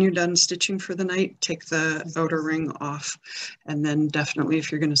just when you're done stitching for the night, take the outer ring off. And then definitely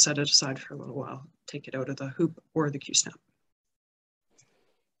if you're going to set it aside for a little while, take it out of the hoop or the Q-snap.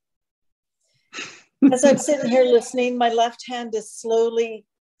 As I'm sitting here listening, my left hand is slowly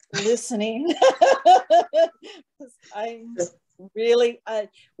listening. I'm really,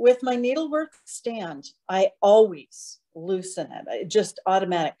 with my needlework stand, I always loosen it, just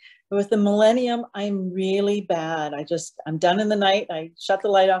automatic. But with the Millennium, I'm really bad. I'm done in the night. I shut the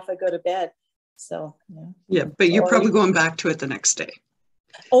light off. I go to bed. So yeah, but you're probably going back to it the next day.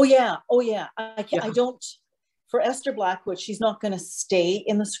 Oh yeah, I don't. For Esther Blackwood, she's not going to stay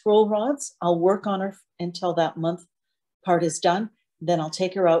in the scroll rods. I'll work on her until that month part is done. Then I'll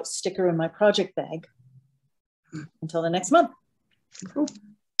take her out, stick her in my project bag until the next month. Cool.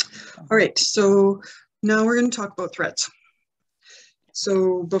 All right, so now we're going to talk about threads.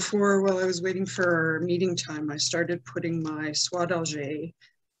 So before, while I was waiting for our meeting time, I started putting my soie d'Alger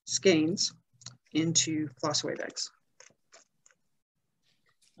skeins into floss away bags.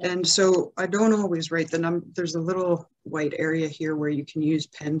 And so I don't always write the number. There's a little white area here where you can use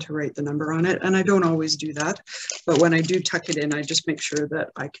pen to write the number on it. And I don't always do that. But when I do tuck it in, I just make sure that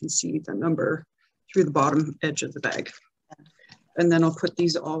I can see the number through the bottom edge of the bag. And then I'll put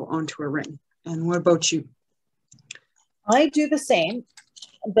these all onto a ring. And what about you? I do the same,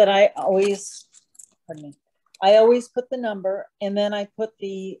 but I always, I always put the number and then I put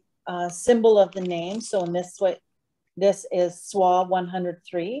the symbol of the name. So in this way, this is SWA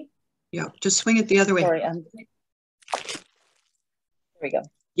 103. Yeah, just swing it the other way. Sorry, there we go.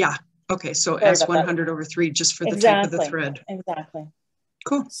 Yeah, okay, so S100 over 3 just for the type of the thread. Exactly.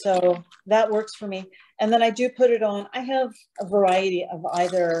 Cool. So that works for me. And then I do put it on. I have a variety of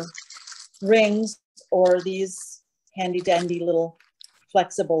either rings or these handy dandy little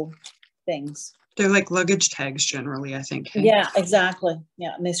flexible things. They're like luggage tags generally, I think. Hey? Yeah, exactly.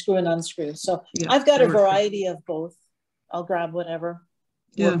 Yeah, and they screw and unscrew. So yeah, I've got a variety of both. I'll grab whatever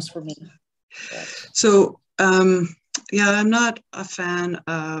works for me. So, yeah, I'm not a fan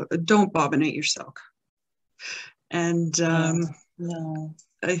of, don't bobbinate your silk. And no.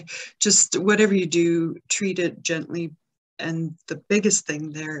 I just, whatever you do, treat it gently. And the biggest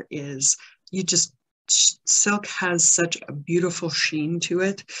thing there is you just, silk has such a beautiful sheen to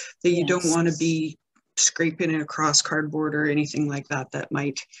it that you don't want to be scraping it across cardboard or anything like that that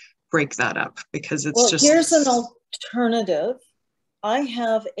might break that up, because it's just... Here's an alternative. I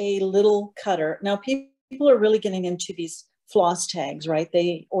have a little cutter. Now, people are really getting into these floss tags, right?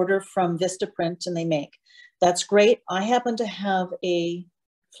 They order from Vistaprint and they make. That's great. I happen to have a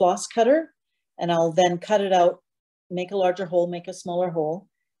floss cutter, and I'll then cut it out, make a larger hole, make a smaller hole,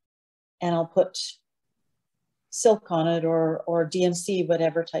 and I'll put silk on it or DMC,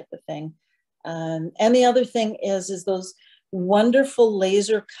 whatever type of thing. And the other thing is those wonderful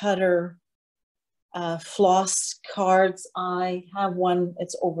laser cutter floss cards. I have one,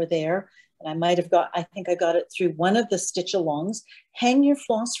 it's over there, and I might have got, I think I got it through one of the stitch alongs. Hang your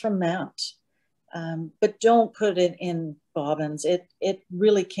floss from that, but don't put it in bobbins. It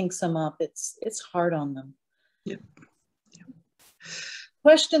really kinks them up. It's hard on them. Yep.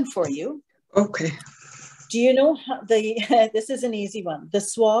 Question for you. Okay. Do you know how this is an easy one. The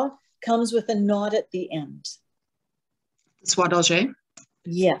soie comes with a knot at the end. Soie d'Alger?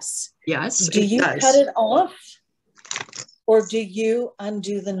 Yes. Yes. Do you cut it off, or do you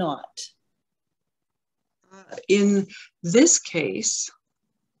undo the knot? In this case,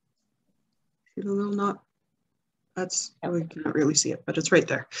 see the little knot? That's, we cannot really see it, but it's right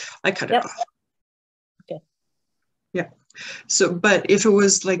there. I cut it off. Okay. Yeah. So, but if it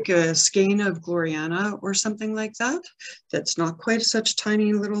was like a skein of Gloriana or something like that, that's not quite such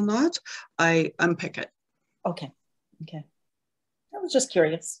tiny little knot, I unpick it. Okay. Okay. I was just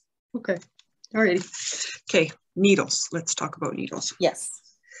curious. Okay. All righty. Okay. Needles. Let's talk about needles. Yes.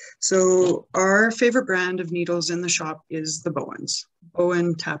 So our favorite brand of needles in the shop is the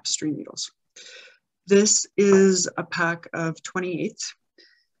Bowen tapestry needles. This is a pack of 28,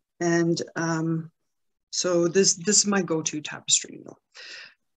 and so this is my go-to tapestry needle.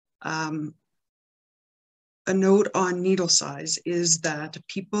 A note on needle size is that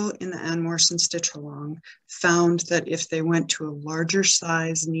people in the Ann Morrison Stitch Along found that if they went to a larger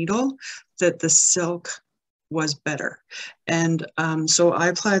size needle, that the silk was better. And so I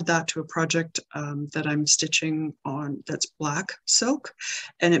applied that to a project that I'm stitching on that's black silk,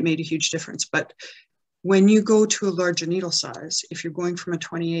 and it made a huge difference. But when you go to a larger needle size, if you're going from a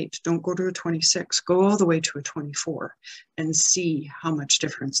 28, don't go to a 26, go all the way to a 24 and see how much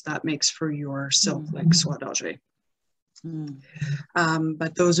difference that makes for your silk like soie.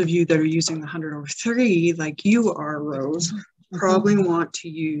 But those of you that are using the 100/3, like you are, Rose, probably want to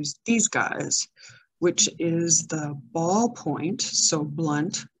use these guys, which is the ball point, so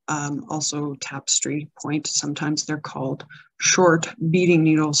blunt, also tapestry point. Sometimes they're called short beading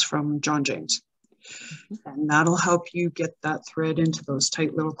needles from John James. And that'll help you get that thread into those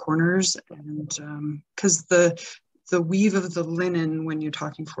tight little corners. And because the weave of the linen, when you're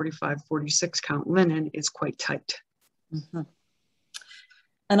talking 45, 46 count linen, is quite tight.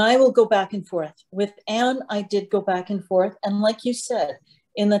 And I will go back and forth. With Anne, I did go back and forth. And like you said,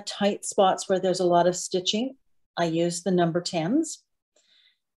 in the tight spots where there's a lot of stitching, I use the number 10s.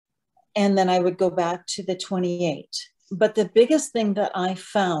 And then I would go back to the 28. But the biggest thing that I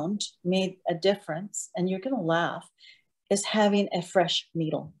found made a difference, and you're going to laugh, is having a fresh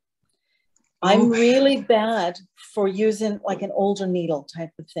needle. I'm really bad for using like an older needle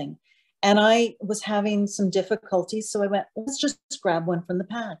type of thing. And I was having some difficulties. So I went, let's just grab one from the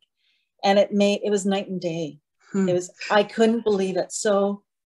pack. And it was night and day. I couldn't believe it. So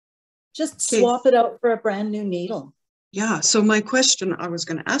just swap it out for a brand new needle. Yeah. So my question, I was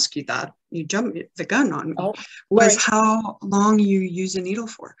going to ask you that, you jumped the gun on me, was how long you use a needle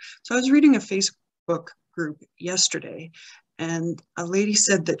for. So I was reading a Facebook group yesterday, and a lady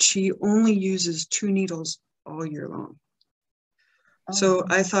said that she only uses 2 needles all year long. So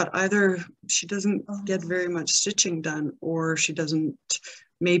I thought either she doesn't get very much stitching done, or she doesn't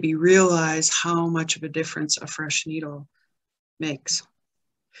maybe realize how much of a difference a fresh needle makes.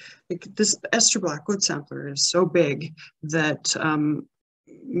 This Esther Blackwood sampler is so big that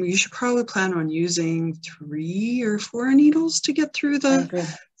you should probably plan on using 3 or 4 needles to get through the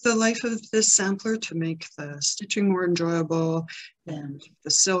life of this sampler, to make the stitching more enjoyable and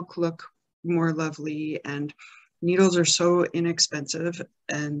the silk look more lovely. And needles are so inexpensive,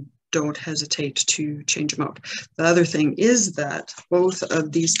 and don't hesitate to change them out. The other thing is that both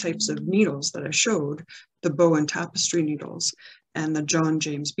of these types of needles that I showed, the bow and tapestry needles and the John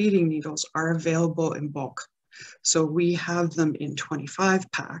James beading needles, are available in bulk. So we have them in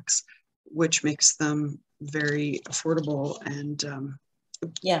 25 packs, which makes them very affordable and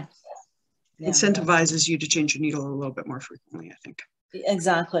incentivizes you to change your needle a little bit more frequently, I think.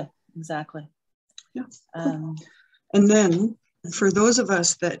 Exactly. Yeah. And then for those of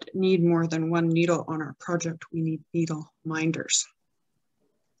us that need more than 1 needle on our project, we need needle minders.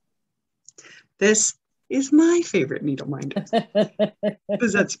 This is my favorite needle minder.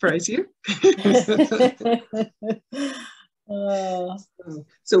 Does that surprise you?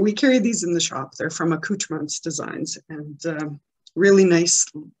 So we carry these in the shop. They're from Accoutrements Designs, and really nice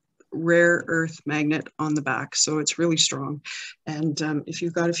rare earth magnet on the back, so it's really strong. And if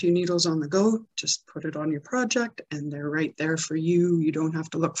you've got a few needles on the go, just put it on your project and they're right there for you. You don't have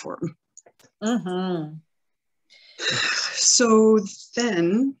to look for them. So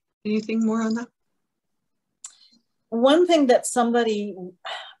then, anything more on that? One thing that somebody,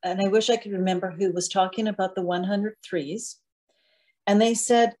 and I wish I could remember who, was talking about the 100/3s, and they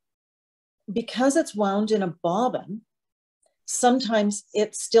said because it's wound in a bobbin, sometimes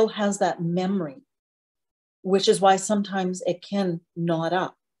it still has that memory, which is why sometimes it can knot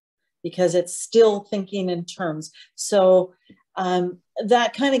up, because it's still thinking in terms. So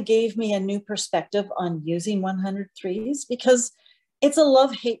that kind of gave me a new perspective on using 100/3s, because it's a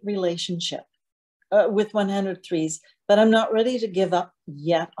love-hate relationship with 100/3s, but I'm not ready to give up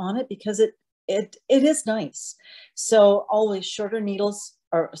yet on it, because it is nice. So always shorter needles,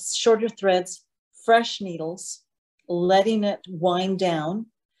 or shorter threads, fresh needles, letting it wind down.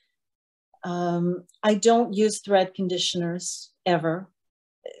 I don't use thread conditioners ever.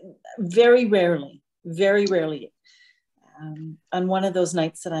 Very rarely. On one of those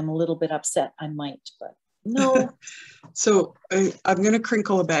nights that I'm a little bit upset, I might, but no. So I'm going to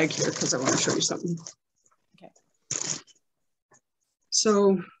crinkle a bag here because I want to show you something. Okay.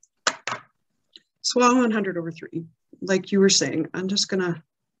 So swallow 100/3, like you were saying, I'm just going to,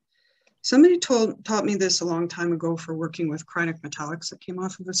 somebody taught me this a long time ago for working with chronic metallics that came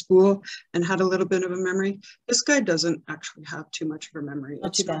off of a spool and had a little bit of a memory. This guy doesn't actually have too much of a memory.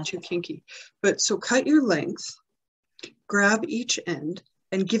 It's not too kinky. But so cut your length, grab each end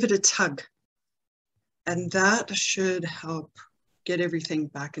and give it a tug. And that should help get everything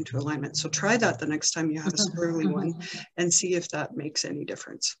back into alignment. So try that the next time you have a squirrely one and see if that makes any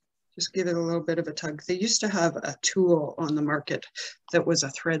difference. Just give it a little bit of a tug. They used to have a tool on the market that was a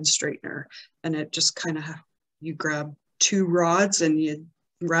thread straightener, and it just kind of, you grab 2 rods and you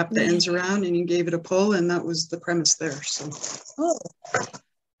wrap the ends around and you gave it a pull, and that was the premise there. So, oh,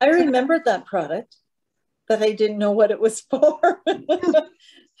 I remembered that product, but I didn't know what it was for.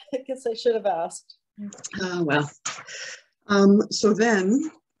 I guess I should have asked. Well, so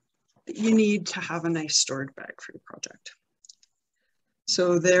then you need to have a nice storage bag for your project.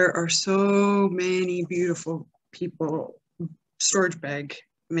 So there are so many beautiful storage bag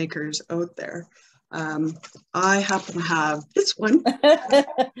makers out there. I happen to have this one.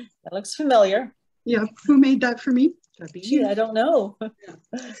 That looks familiar. Yeah, who made that for me? That'd be you. I don't know.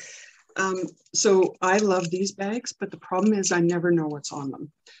 Yeah. So I love these bags, but the problem is I never know what's on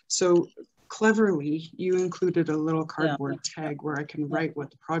them. So cleverly, you included a little cardboard tag where I can write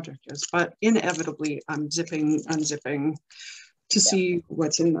what the project is, but inevitably I'm zipping, unzipping to see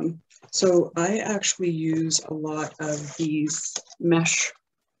what's in them. So I actually use a lot of these mesh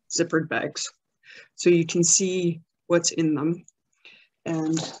zippered bags, so you can see what's in them.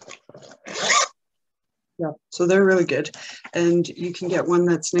 And yeah, so they're really good. And you can get one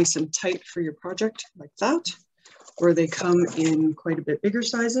that's nice and tight for your project like that, or they come in quite a bit bigger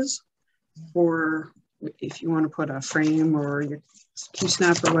sizes, or if you want to put a frame or your key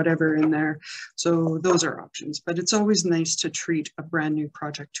snap or whatever in there. So those are options, but it's always nice to treat a brand new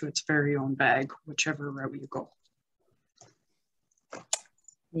project to its very own bag, whichever route you go.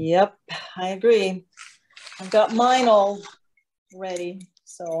 Yep, I agree. I've got mine all ready,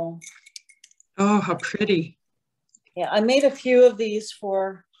 so. Oh, how pretty. Yeah, I made a few of these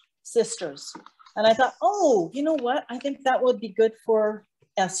for sisters, and I thought, oh, you know what? I think that would be good for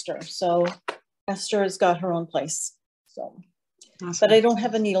Esther. So Esther has got her own place. So, awesome. But I don't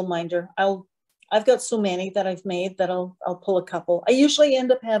have a needle minder. I've got so many that I've made that I'll pull a couple. I usually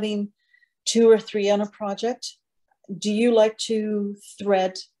end up having 2 or 3 on a project. Do you like to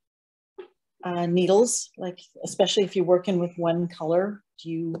thread needles, like especially if you're working with one color? Do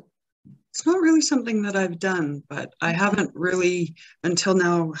you? It's not really something that I've done, but I haven't really until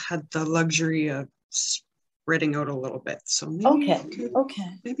now had the luxury of spreading out a little bit. So maybe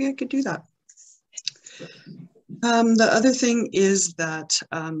maybe I could do that. The other thing is that,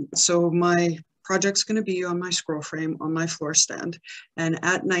 so my project's going to be on my scroll frame on my floor stand. And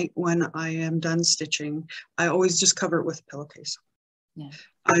at night when I am done stitching, I always just cover it with a pillowcase. Yeah.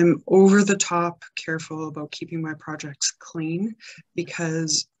 I'm over the top careful about keeping my projects clean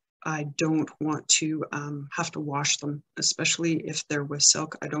because I don't want to have to wash them, especially if they're with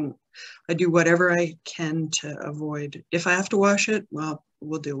silk. I do whatever I can to avoid. If I have to wash it, well,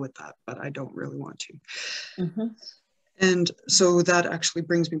 we'll deal with that, but I don't really want to. Mm-hmm. And so that actually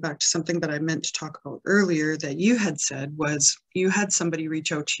brings me back to something that I meant to talk about earlier that you had said was you had somebody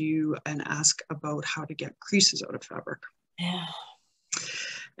reach out to you and ask about how to get creases out of fabric. Yeah.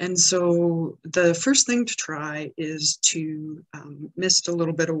 And so the first thing to try is to mist a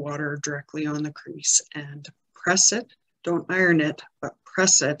little bit of water directly on the crease and press it. Don't iron it, but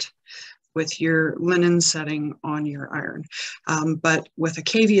press it with your linen setting on your iron. But with a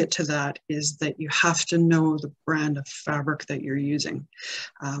caveat to that is that you have to know the brand of fabric that you're using.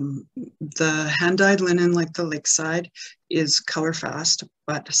 The hand-dyed linen, like the Lakeside, is color fast,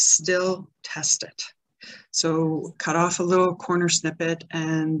 but still test it. So cut off a little corner snippet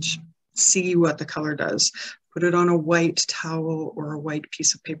and see what the color does. Put it on a white towel or a white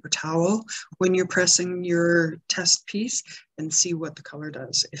piece of paper towel when you're pressing your test piece and see what the color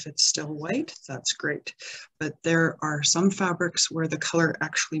does. If it's still white, that's great. But there are some fabrics where the color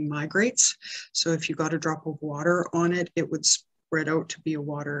actually migrates. So if you got a drop of water on it, it would spread out to be a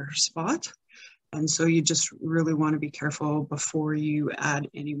water spot. And so you just really want to be careful before you add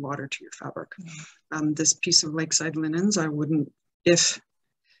any water to your fabric. This piece of Lakeside linens, I wouldn't,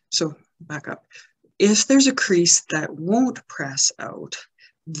 so back up. If there's a crease that won't press out,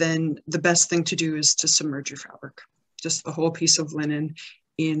 then the best thing to do is to submerge your fabric, just the whole piece of linen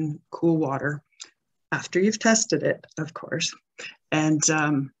in cool water after you've tested it, of course, and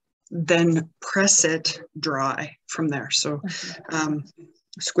then press it dry from there. So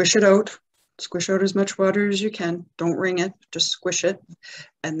squish it out. Squish out as much water as you can. Don't wring it, just squish it,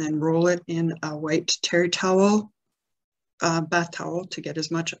 and then roll it in a white terry towel, bath towel to get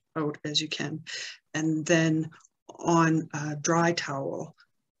as much out as you can. And then on a dry towel,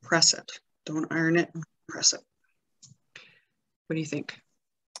 press it. Don't iron it, press it. What do you think?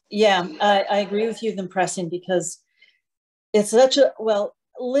 Yeah, I agree with you than pressing because it's such a, well,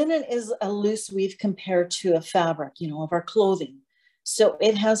 linen is a loose weave compared to a fabric, you know, of our clothing. So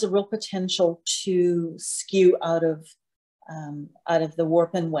it has a real potential to skew out of out of the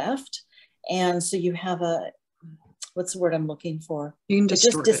warp and weft. And so you have a, what's the word I'm looking for? You can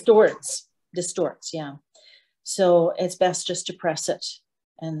distort it. Distorts, yeah. So it's best just to press it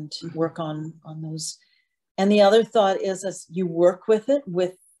and work on those. And the other thought is, as you work with it,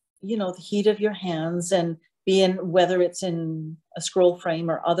 with, you know, the heat of your hands, and whether it's in a scroll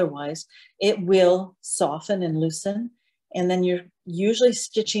frame or otherwise, it will soften and loosen. And then you're usually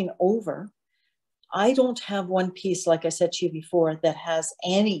stitching over. I don't have one piece, like I said to you before, that has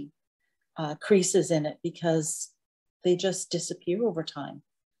any creases in it, because they just disappear over time.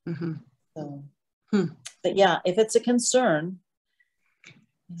 So, but yeah, if it's a concern,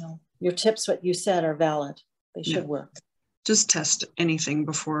 you know, your tips, what you said, are valid. They should work. Just test anything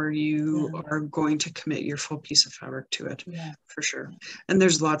before you are going to commit your full piece of fabric to it, for sure. And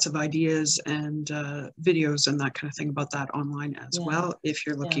there's lots of ideas and videos and that kind of thing about that online as well, if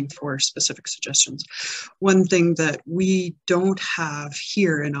you're looking for specific suggestions. One thing that we don't have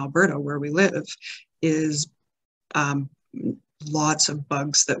here in Alberta, where we live, is lots of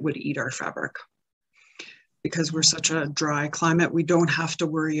bugs that would eat our fabric. Because we're such a dry climate, we don't have to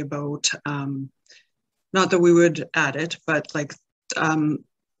worry about not that we would add it, but like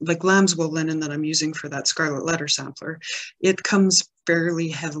lambswool linen that I'm using for that scarlet letter sampler, it comes fairly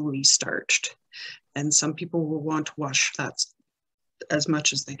heavily starched. And some people will want to wash that as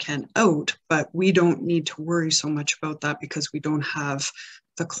much as they can out, but we don't need to worry so much about that because we don't have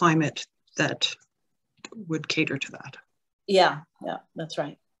the climate that would cater to that. Yeah, that's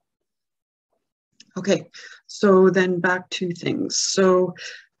right. Okay, so then back to things. So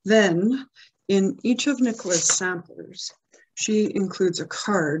then, in each of Nicola's samplers, she includes a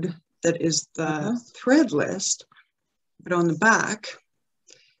card that is the thread list, but on the back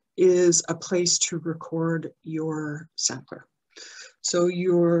is a place to record your sampler. So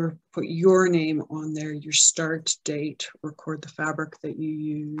put your name on there, your start date, record the fabric that you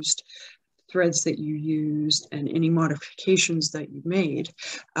used, threads that you used, and any modifications that you made.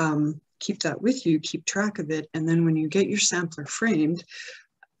 Keep that with you, keep track of it, and then when you get your sampler framed,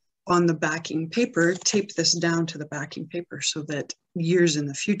 on the backing paper, tape this down to the backing paper so that years in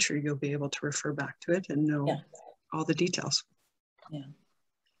the future, you'll be able to refer back to it and know all the details. Yeah.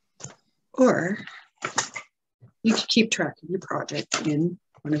 Or you can keep track of your project in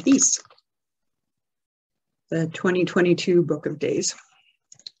one of these, the 2022 Book of Days.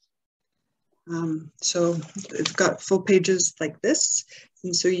 So it's got full pages like this.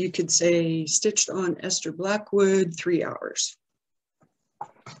 And so you could say, stitched on Esther Blackwood, 3 hours.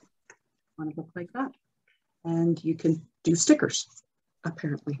 On a book like that. And you can do stickers,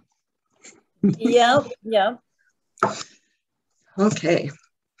 apparently. Yeah. Okay,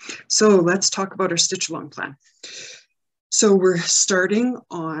 so let's talk about our stitch along plan. So we're starting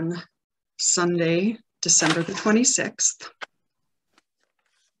on Sunday, December the 26th.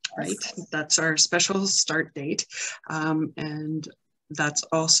 Right, that's our special start date. And that's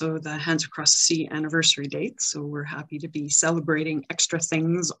also the Hands Across the Sea anniversary date. So we're happy to be celebrating extra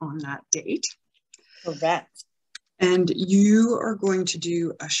things on that date. Correct. And you are going to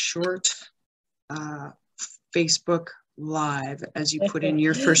do a short Facebook Live as you put in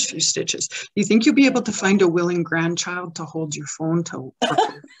your first few stitches. You think you'll be able to find a willing grandchild to hold your phone to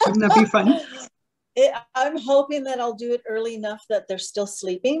record? Wouldn't that be fun? I'm hoping that I'll do it early enough that they're still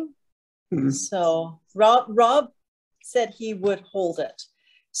sleeping. So Rob said he would hold it.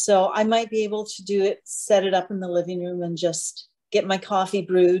 So I might be able to do it, set it up in the living room and just get my coffee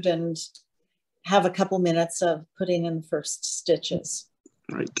brewed and have a couple minutes of putting in the first stitches.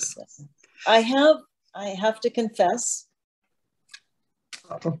 Right. So I have to confess.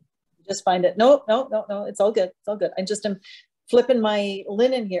 Just find it. No, it's all good. It's all good. I just am flipping my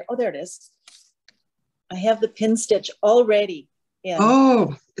linen here. Oh, there it is. I have the pin stitch already in.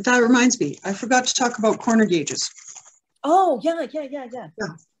 Oh, that reminds me. I forgot to talk about corner gauges. Oh, yeah.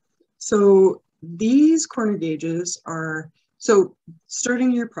 So these corner gauges are, so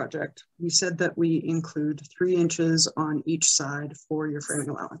starting your project, we said that we include 3 inches on each side for your framing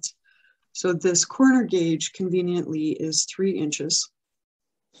allowance. So this corner gauge conveniently is 3 inches.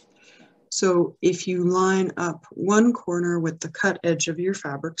 So if you line up one corner with the cut edge of your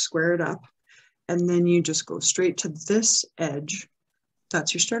fabric, square it up, and then you just go straight to this edge,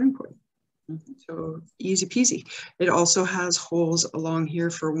 that's your starting point. So easy peasy. It also has holes along here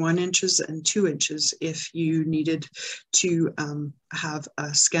for 1 inch and 2 inches if you needed to have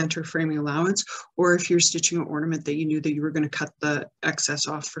a scanter framing allowance, or if you're stitching an ornament that you knew that you were going to cut the excess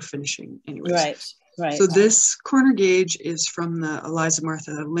off for finishing anyways. Right. So this corner gauge is from the Eliza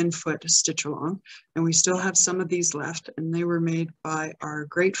Martha Linfoot Stitch Along, and we still have some of these left, and they were made by our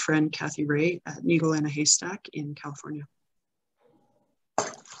great friend Kathy Ray at Needle in a Haystack in California.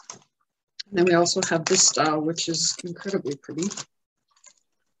 And then we also have this style, which is incredibly pretty.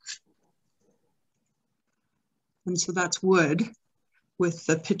 And so that's wood with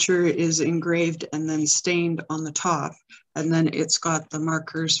the picture is engraved and then stained on the top. And then it's got the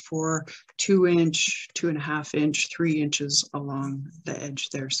markers for 2 inch, 2.5 inch, 3 inches along the edge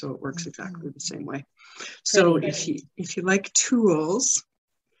there. So it works exactly the same way. So if you like tools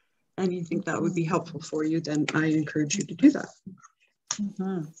and you think that would be helpful for you, then I encourage you to do that.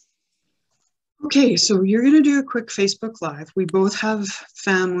 Okay, so you're going to do a quick Facebook Live. We both have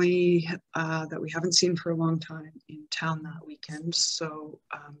family that we haven't seen for a long time in town that weekend, so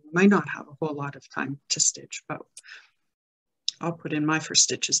we might not have a whole lot of time to stitch, but I'll put in my first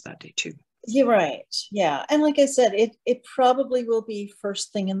stitches that day too. You're right, yeah. And like I said, it probably will be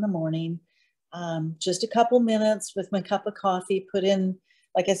first thing in the morning, just a couple minutes with my cup of coffee, put in,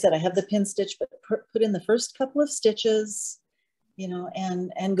 like I said, I have the pin stitch, but put in the first couple of stitches, you know,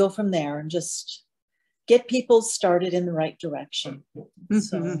 and go from there and just get people started in the right direction.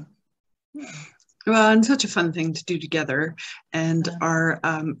 So, well, and such a fun thing to do together. And our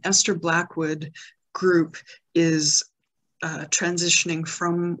Esther Blackwood group is transitioning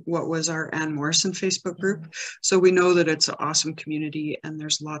from what was our Ann Morrison Facebook group. So we know that it's an awesome community and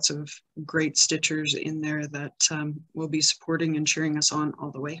there's lots of great stitchers in there that will be supporting and cheering us on all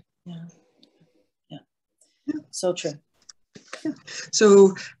the way. Yeah. So true. Yeah.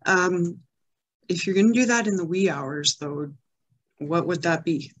 So if you're going to do that in the wee hours, though, what would that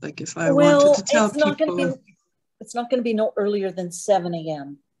be? Like if I wanted to tell people... It's not going to be no earlier than 7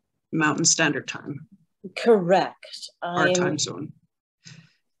 a.m. Mountain Standard Time. Correct. Our time zone.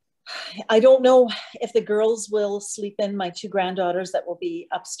 I don't know if the girls will sleep in, my 2 granddaughters that will be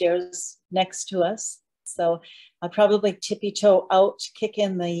upstairs next to us. So I'll probably tippy-toe out, kick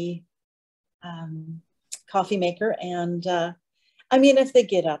in the coffee maker. And I mean, if they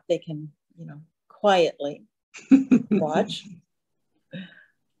get up, they can, you know, quietly watch.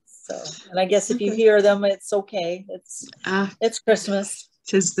 So, and I guess if you hear them, it's okay. It's Christmas.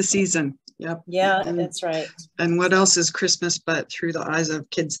 'Tis the season. Yep. Yeah, that's right. And what else is Christmas but through the eyes of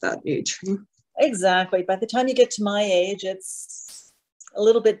kids that age? Exactly. By the time you get to my age, it's a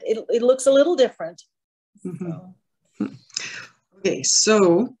little bit, it looks a little different. So. Okay,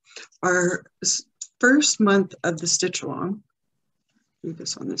 so our first month of the stitch along, do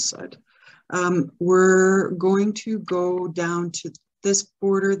this on this side, we're going to go down to this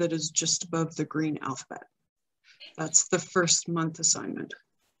border that is just above the green alphabet. That's the first month assignment.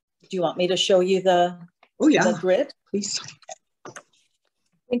 Do you want me to show you the grid? Please. I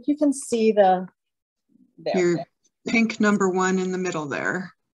think you can see your pink number 1 in the middle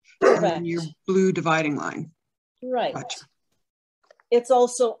there. And then your blue dividing line. Right. Gotcha. It's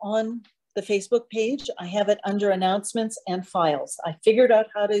also on the Facebook page. I have it under announcements and files. I figured out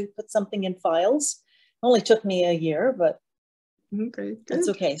how to put something in files. It only took me a year, but okay, good. It's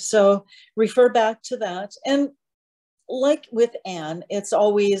okay. So refer back to that. And like with Anne, it's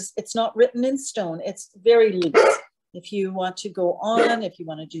not written in stone. It's very loose. If you want to go on, if you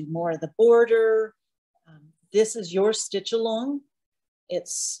want to do more of the border, this is your stitch along.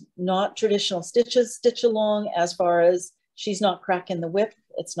 It's not traditional stitches stitch along as far as she's not cracking the whip.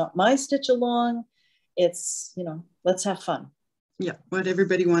 It's not my stitch along. It's, you know, let's have fun. Yeah, what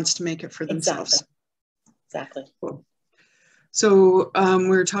everybody wants to make it for themselves. Exactly. Cool. So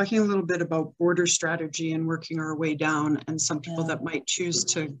we're talking a little bit about border strategy and working our way down, and some people that might choose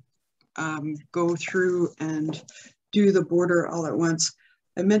to go through and do the border all at once.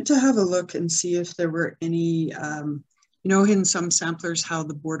 I meant to have a look and see if there were any, you know, in some samplers, how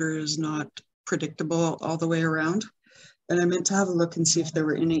the border is not predictable all the way around. And I meant to have a look and see if there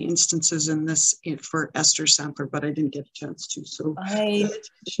were any instances in this for Esther's sampler, but I didn't get a chance to. So pay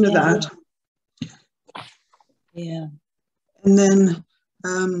attention to that. Yeah. And then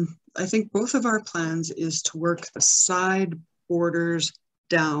I think both of our plans is to work the side borders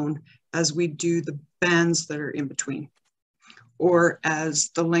down as we do the bands that are in between, or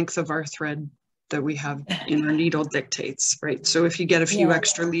as the length of our thread that we have in our needle dictates, right? So if you get a few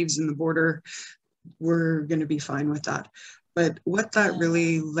extra leaves in the border, we're going to be fine with that. But what that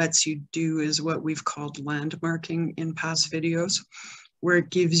really lets you do is what we've called landmarking in past videos, where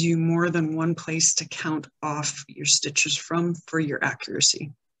it gives you more than one place to count off your stitches from for your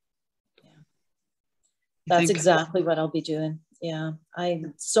accuracy. That's exactly what I'll be doing. Yeah,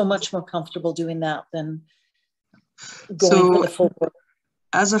 I'm so much more comfortable doing that than going for the full border.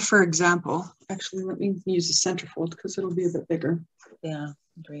 As a for example, actually let me use a centerfold because it'll be a bit bigger. Yeah,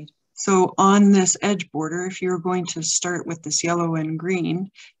 agreed. So on this edge border, if you're going to start with this yellow and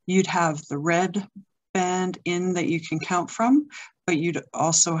green, you'd have the red band in that you can count from, but you'd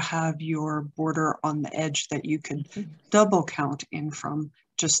also have your border on the edge that you could double count in from,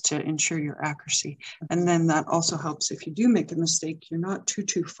 just to ensure your accuracy. And then that also helps if you do make a mistake, you're not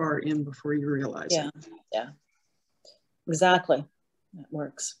too far in before you realize it. Yeah, exactly. That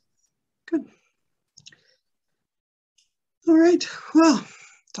works. Good. All right. Well,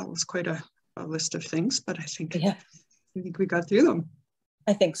 that was quite a list of things, but I think we got through them.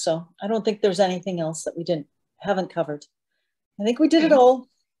 I think so. I don't think there's anything else that we haven't covered. I think we did it all.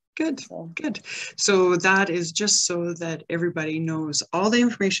 Good, good. So that is just so that everybody knows all the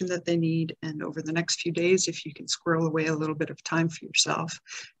information that they need. And over the next few days, if you can squirrel away a little bit of time for yourself,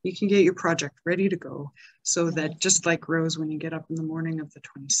 you can get your project ready to go. So that just like Rose, when you get up in the morning of the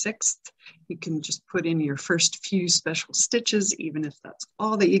 26th, you can just put in your first few special stitches, even if that's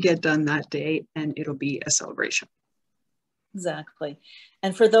all that you get done that day, and it'll be a celebration. Exactly.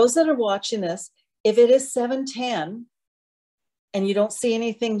 And for those that are watching this, if it is 7:10, and you don't see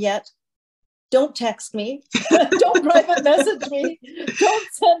anything yet, don't text me. Don't private message me.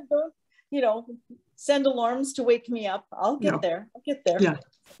 Don't send alarms to wake me up. I'll get there. I'll get there.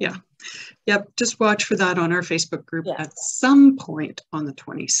 Yep. Just watch for that on our Facebook group at some point on the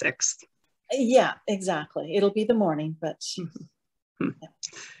 26th. Yeah, exactly. It'll be the morning, but.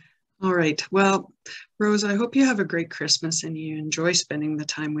 All right. Well, Rose, I hope you have a great Christmas and you enjoy spending the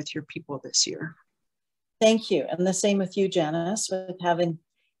time with your people this year. Thank you. And the same with you, Janice, with having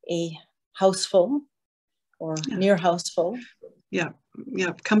a house full or near house full. Yeah.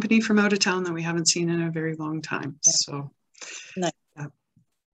 Company from out of town that we haven't seen in a very long time. So nice.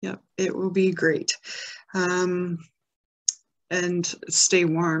 It will be great. And stay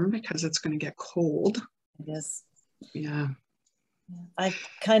warm because it's going to get cold. It is. Yeah. I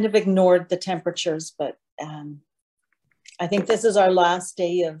kind of ignored the temperatures, but I think this is our last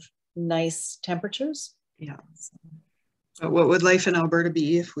day of nice temperatures. Yeah. But what would life in Alberta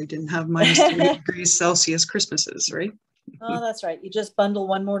be if we didn't have minus 3 degrees Celsius Christmases, right? Oh, that's right. You just bundle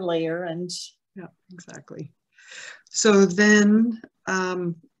one more layer and. Yeah, exactly. So then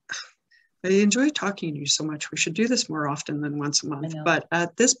I enjoy talking to you so much. We should do this more often than once a month. But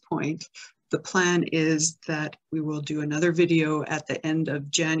at this point, the plan is that we will do another video at the end of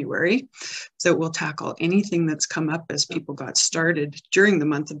January. So we'll tackle anything that's come up as people got started during the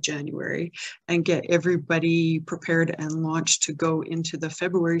month of January and get everybody prepared and launched to go into the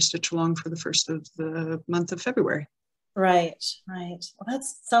February stitch along for the first of the month of February. Right. Well, that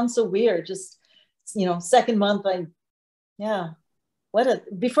sounds so weird. Just, second month,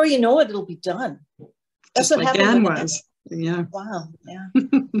 before you know it, it'll be done. That's just what like Anne was. Yeah. Wow. Yeah.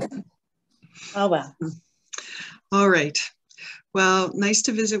 Oh, well. All right. Well, nice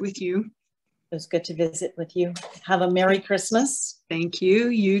to visit with you. It was good to visit with you. Have a Merry Christmas. Thank you.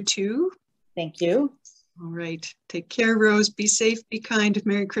 You too. Thank you. All right. Take care, Rose. Be safe, be kind.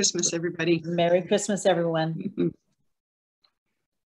 Merry Christmas, everybody. Merry Christmas, everyone.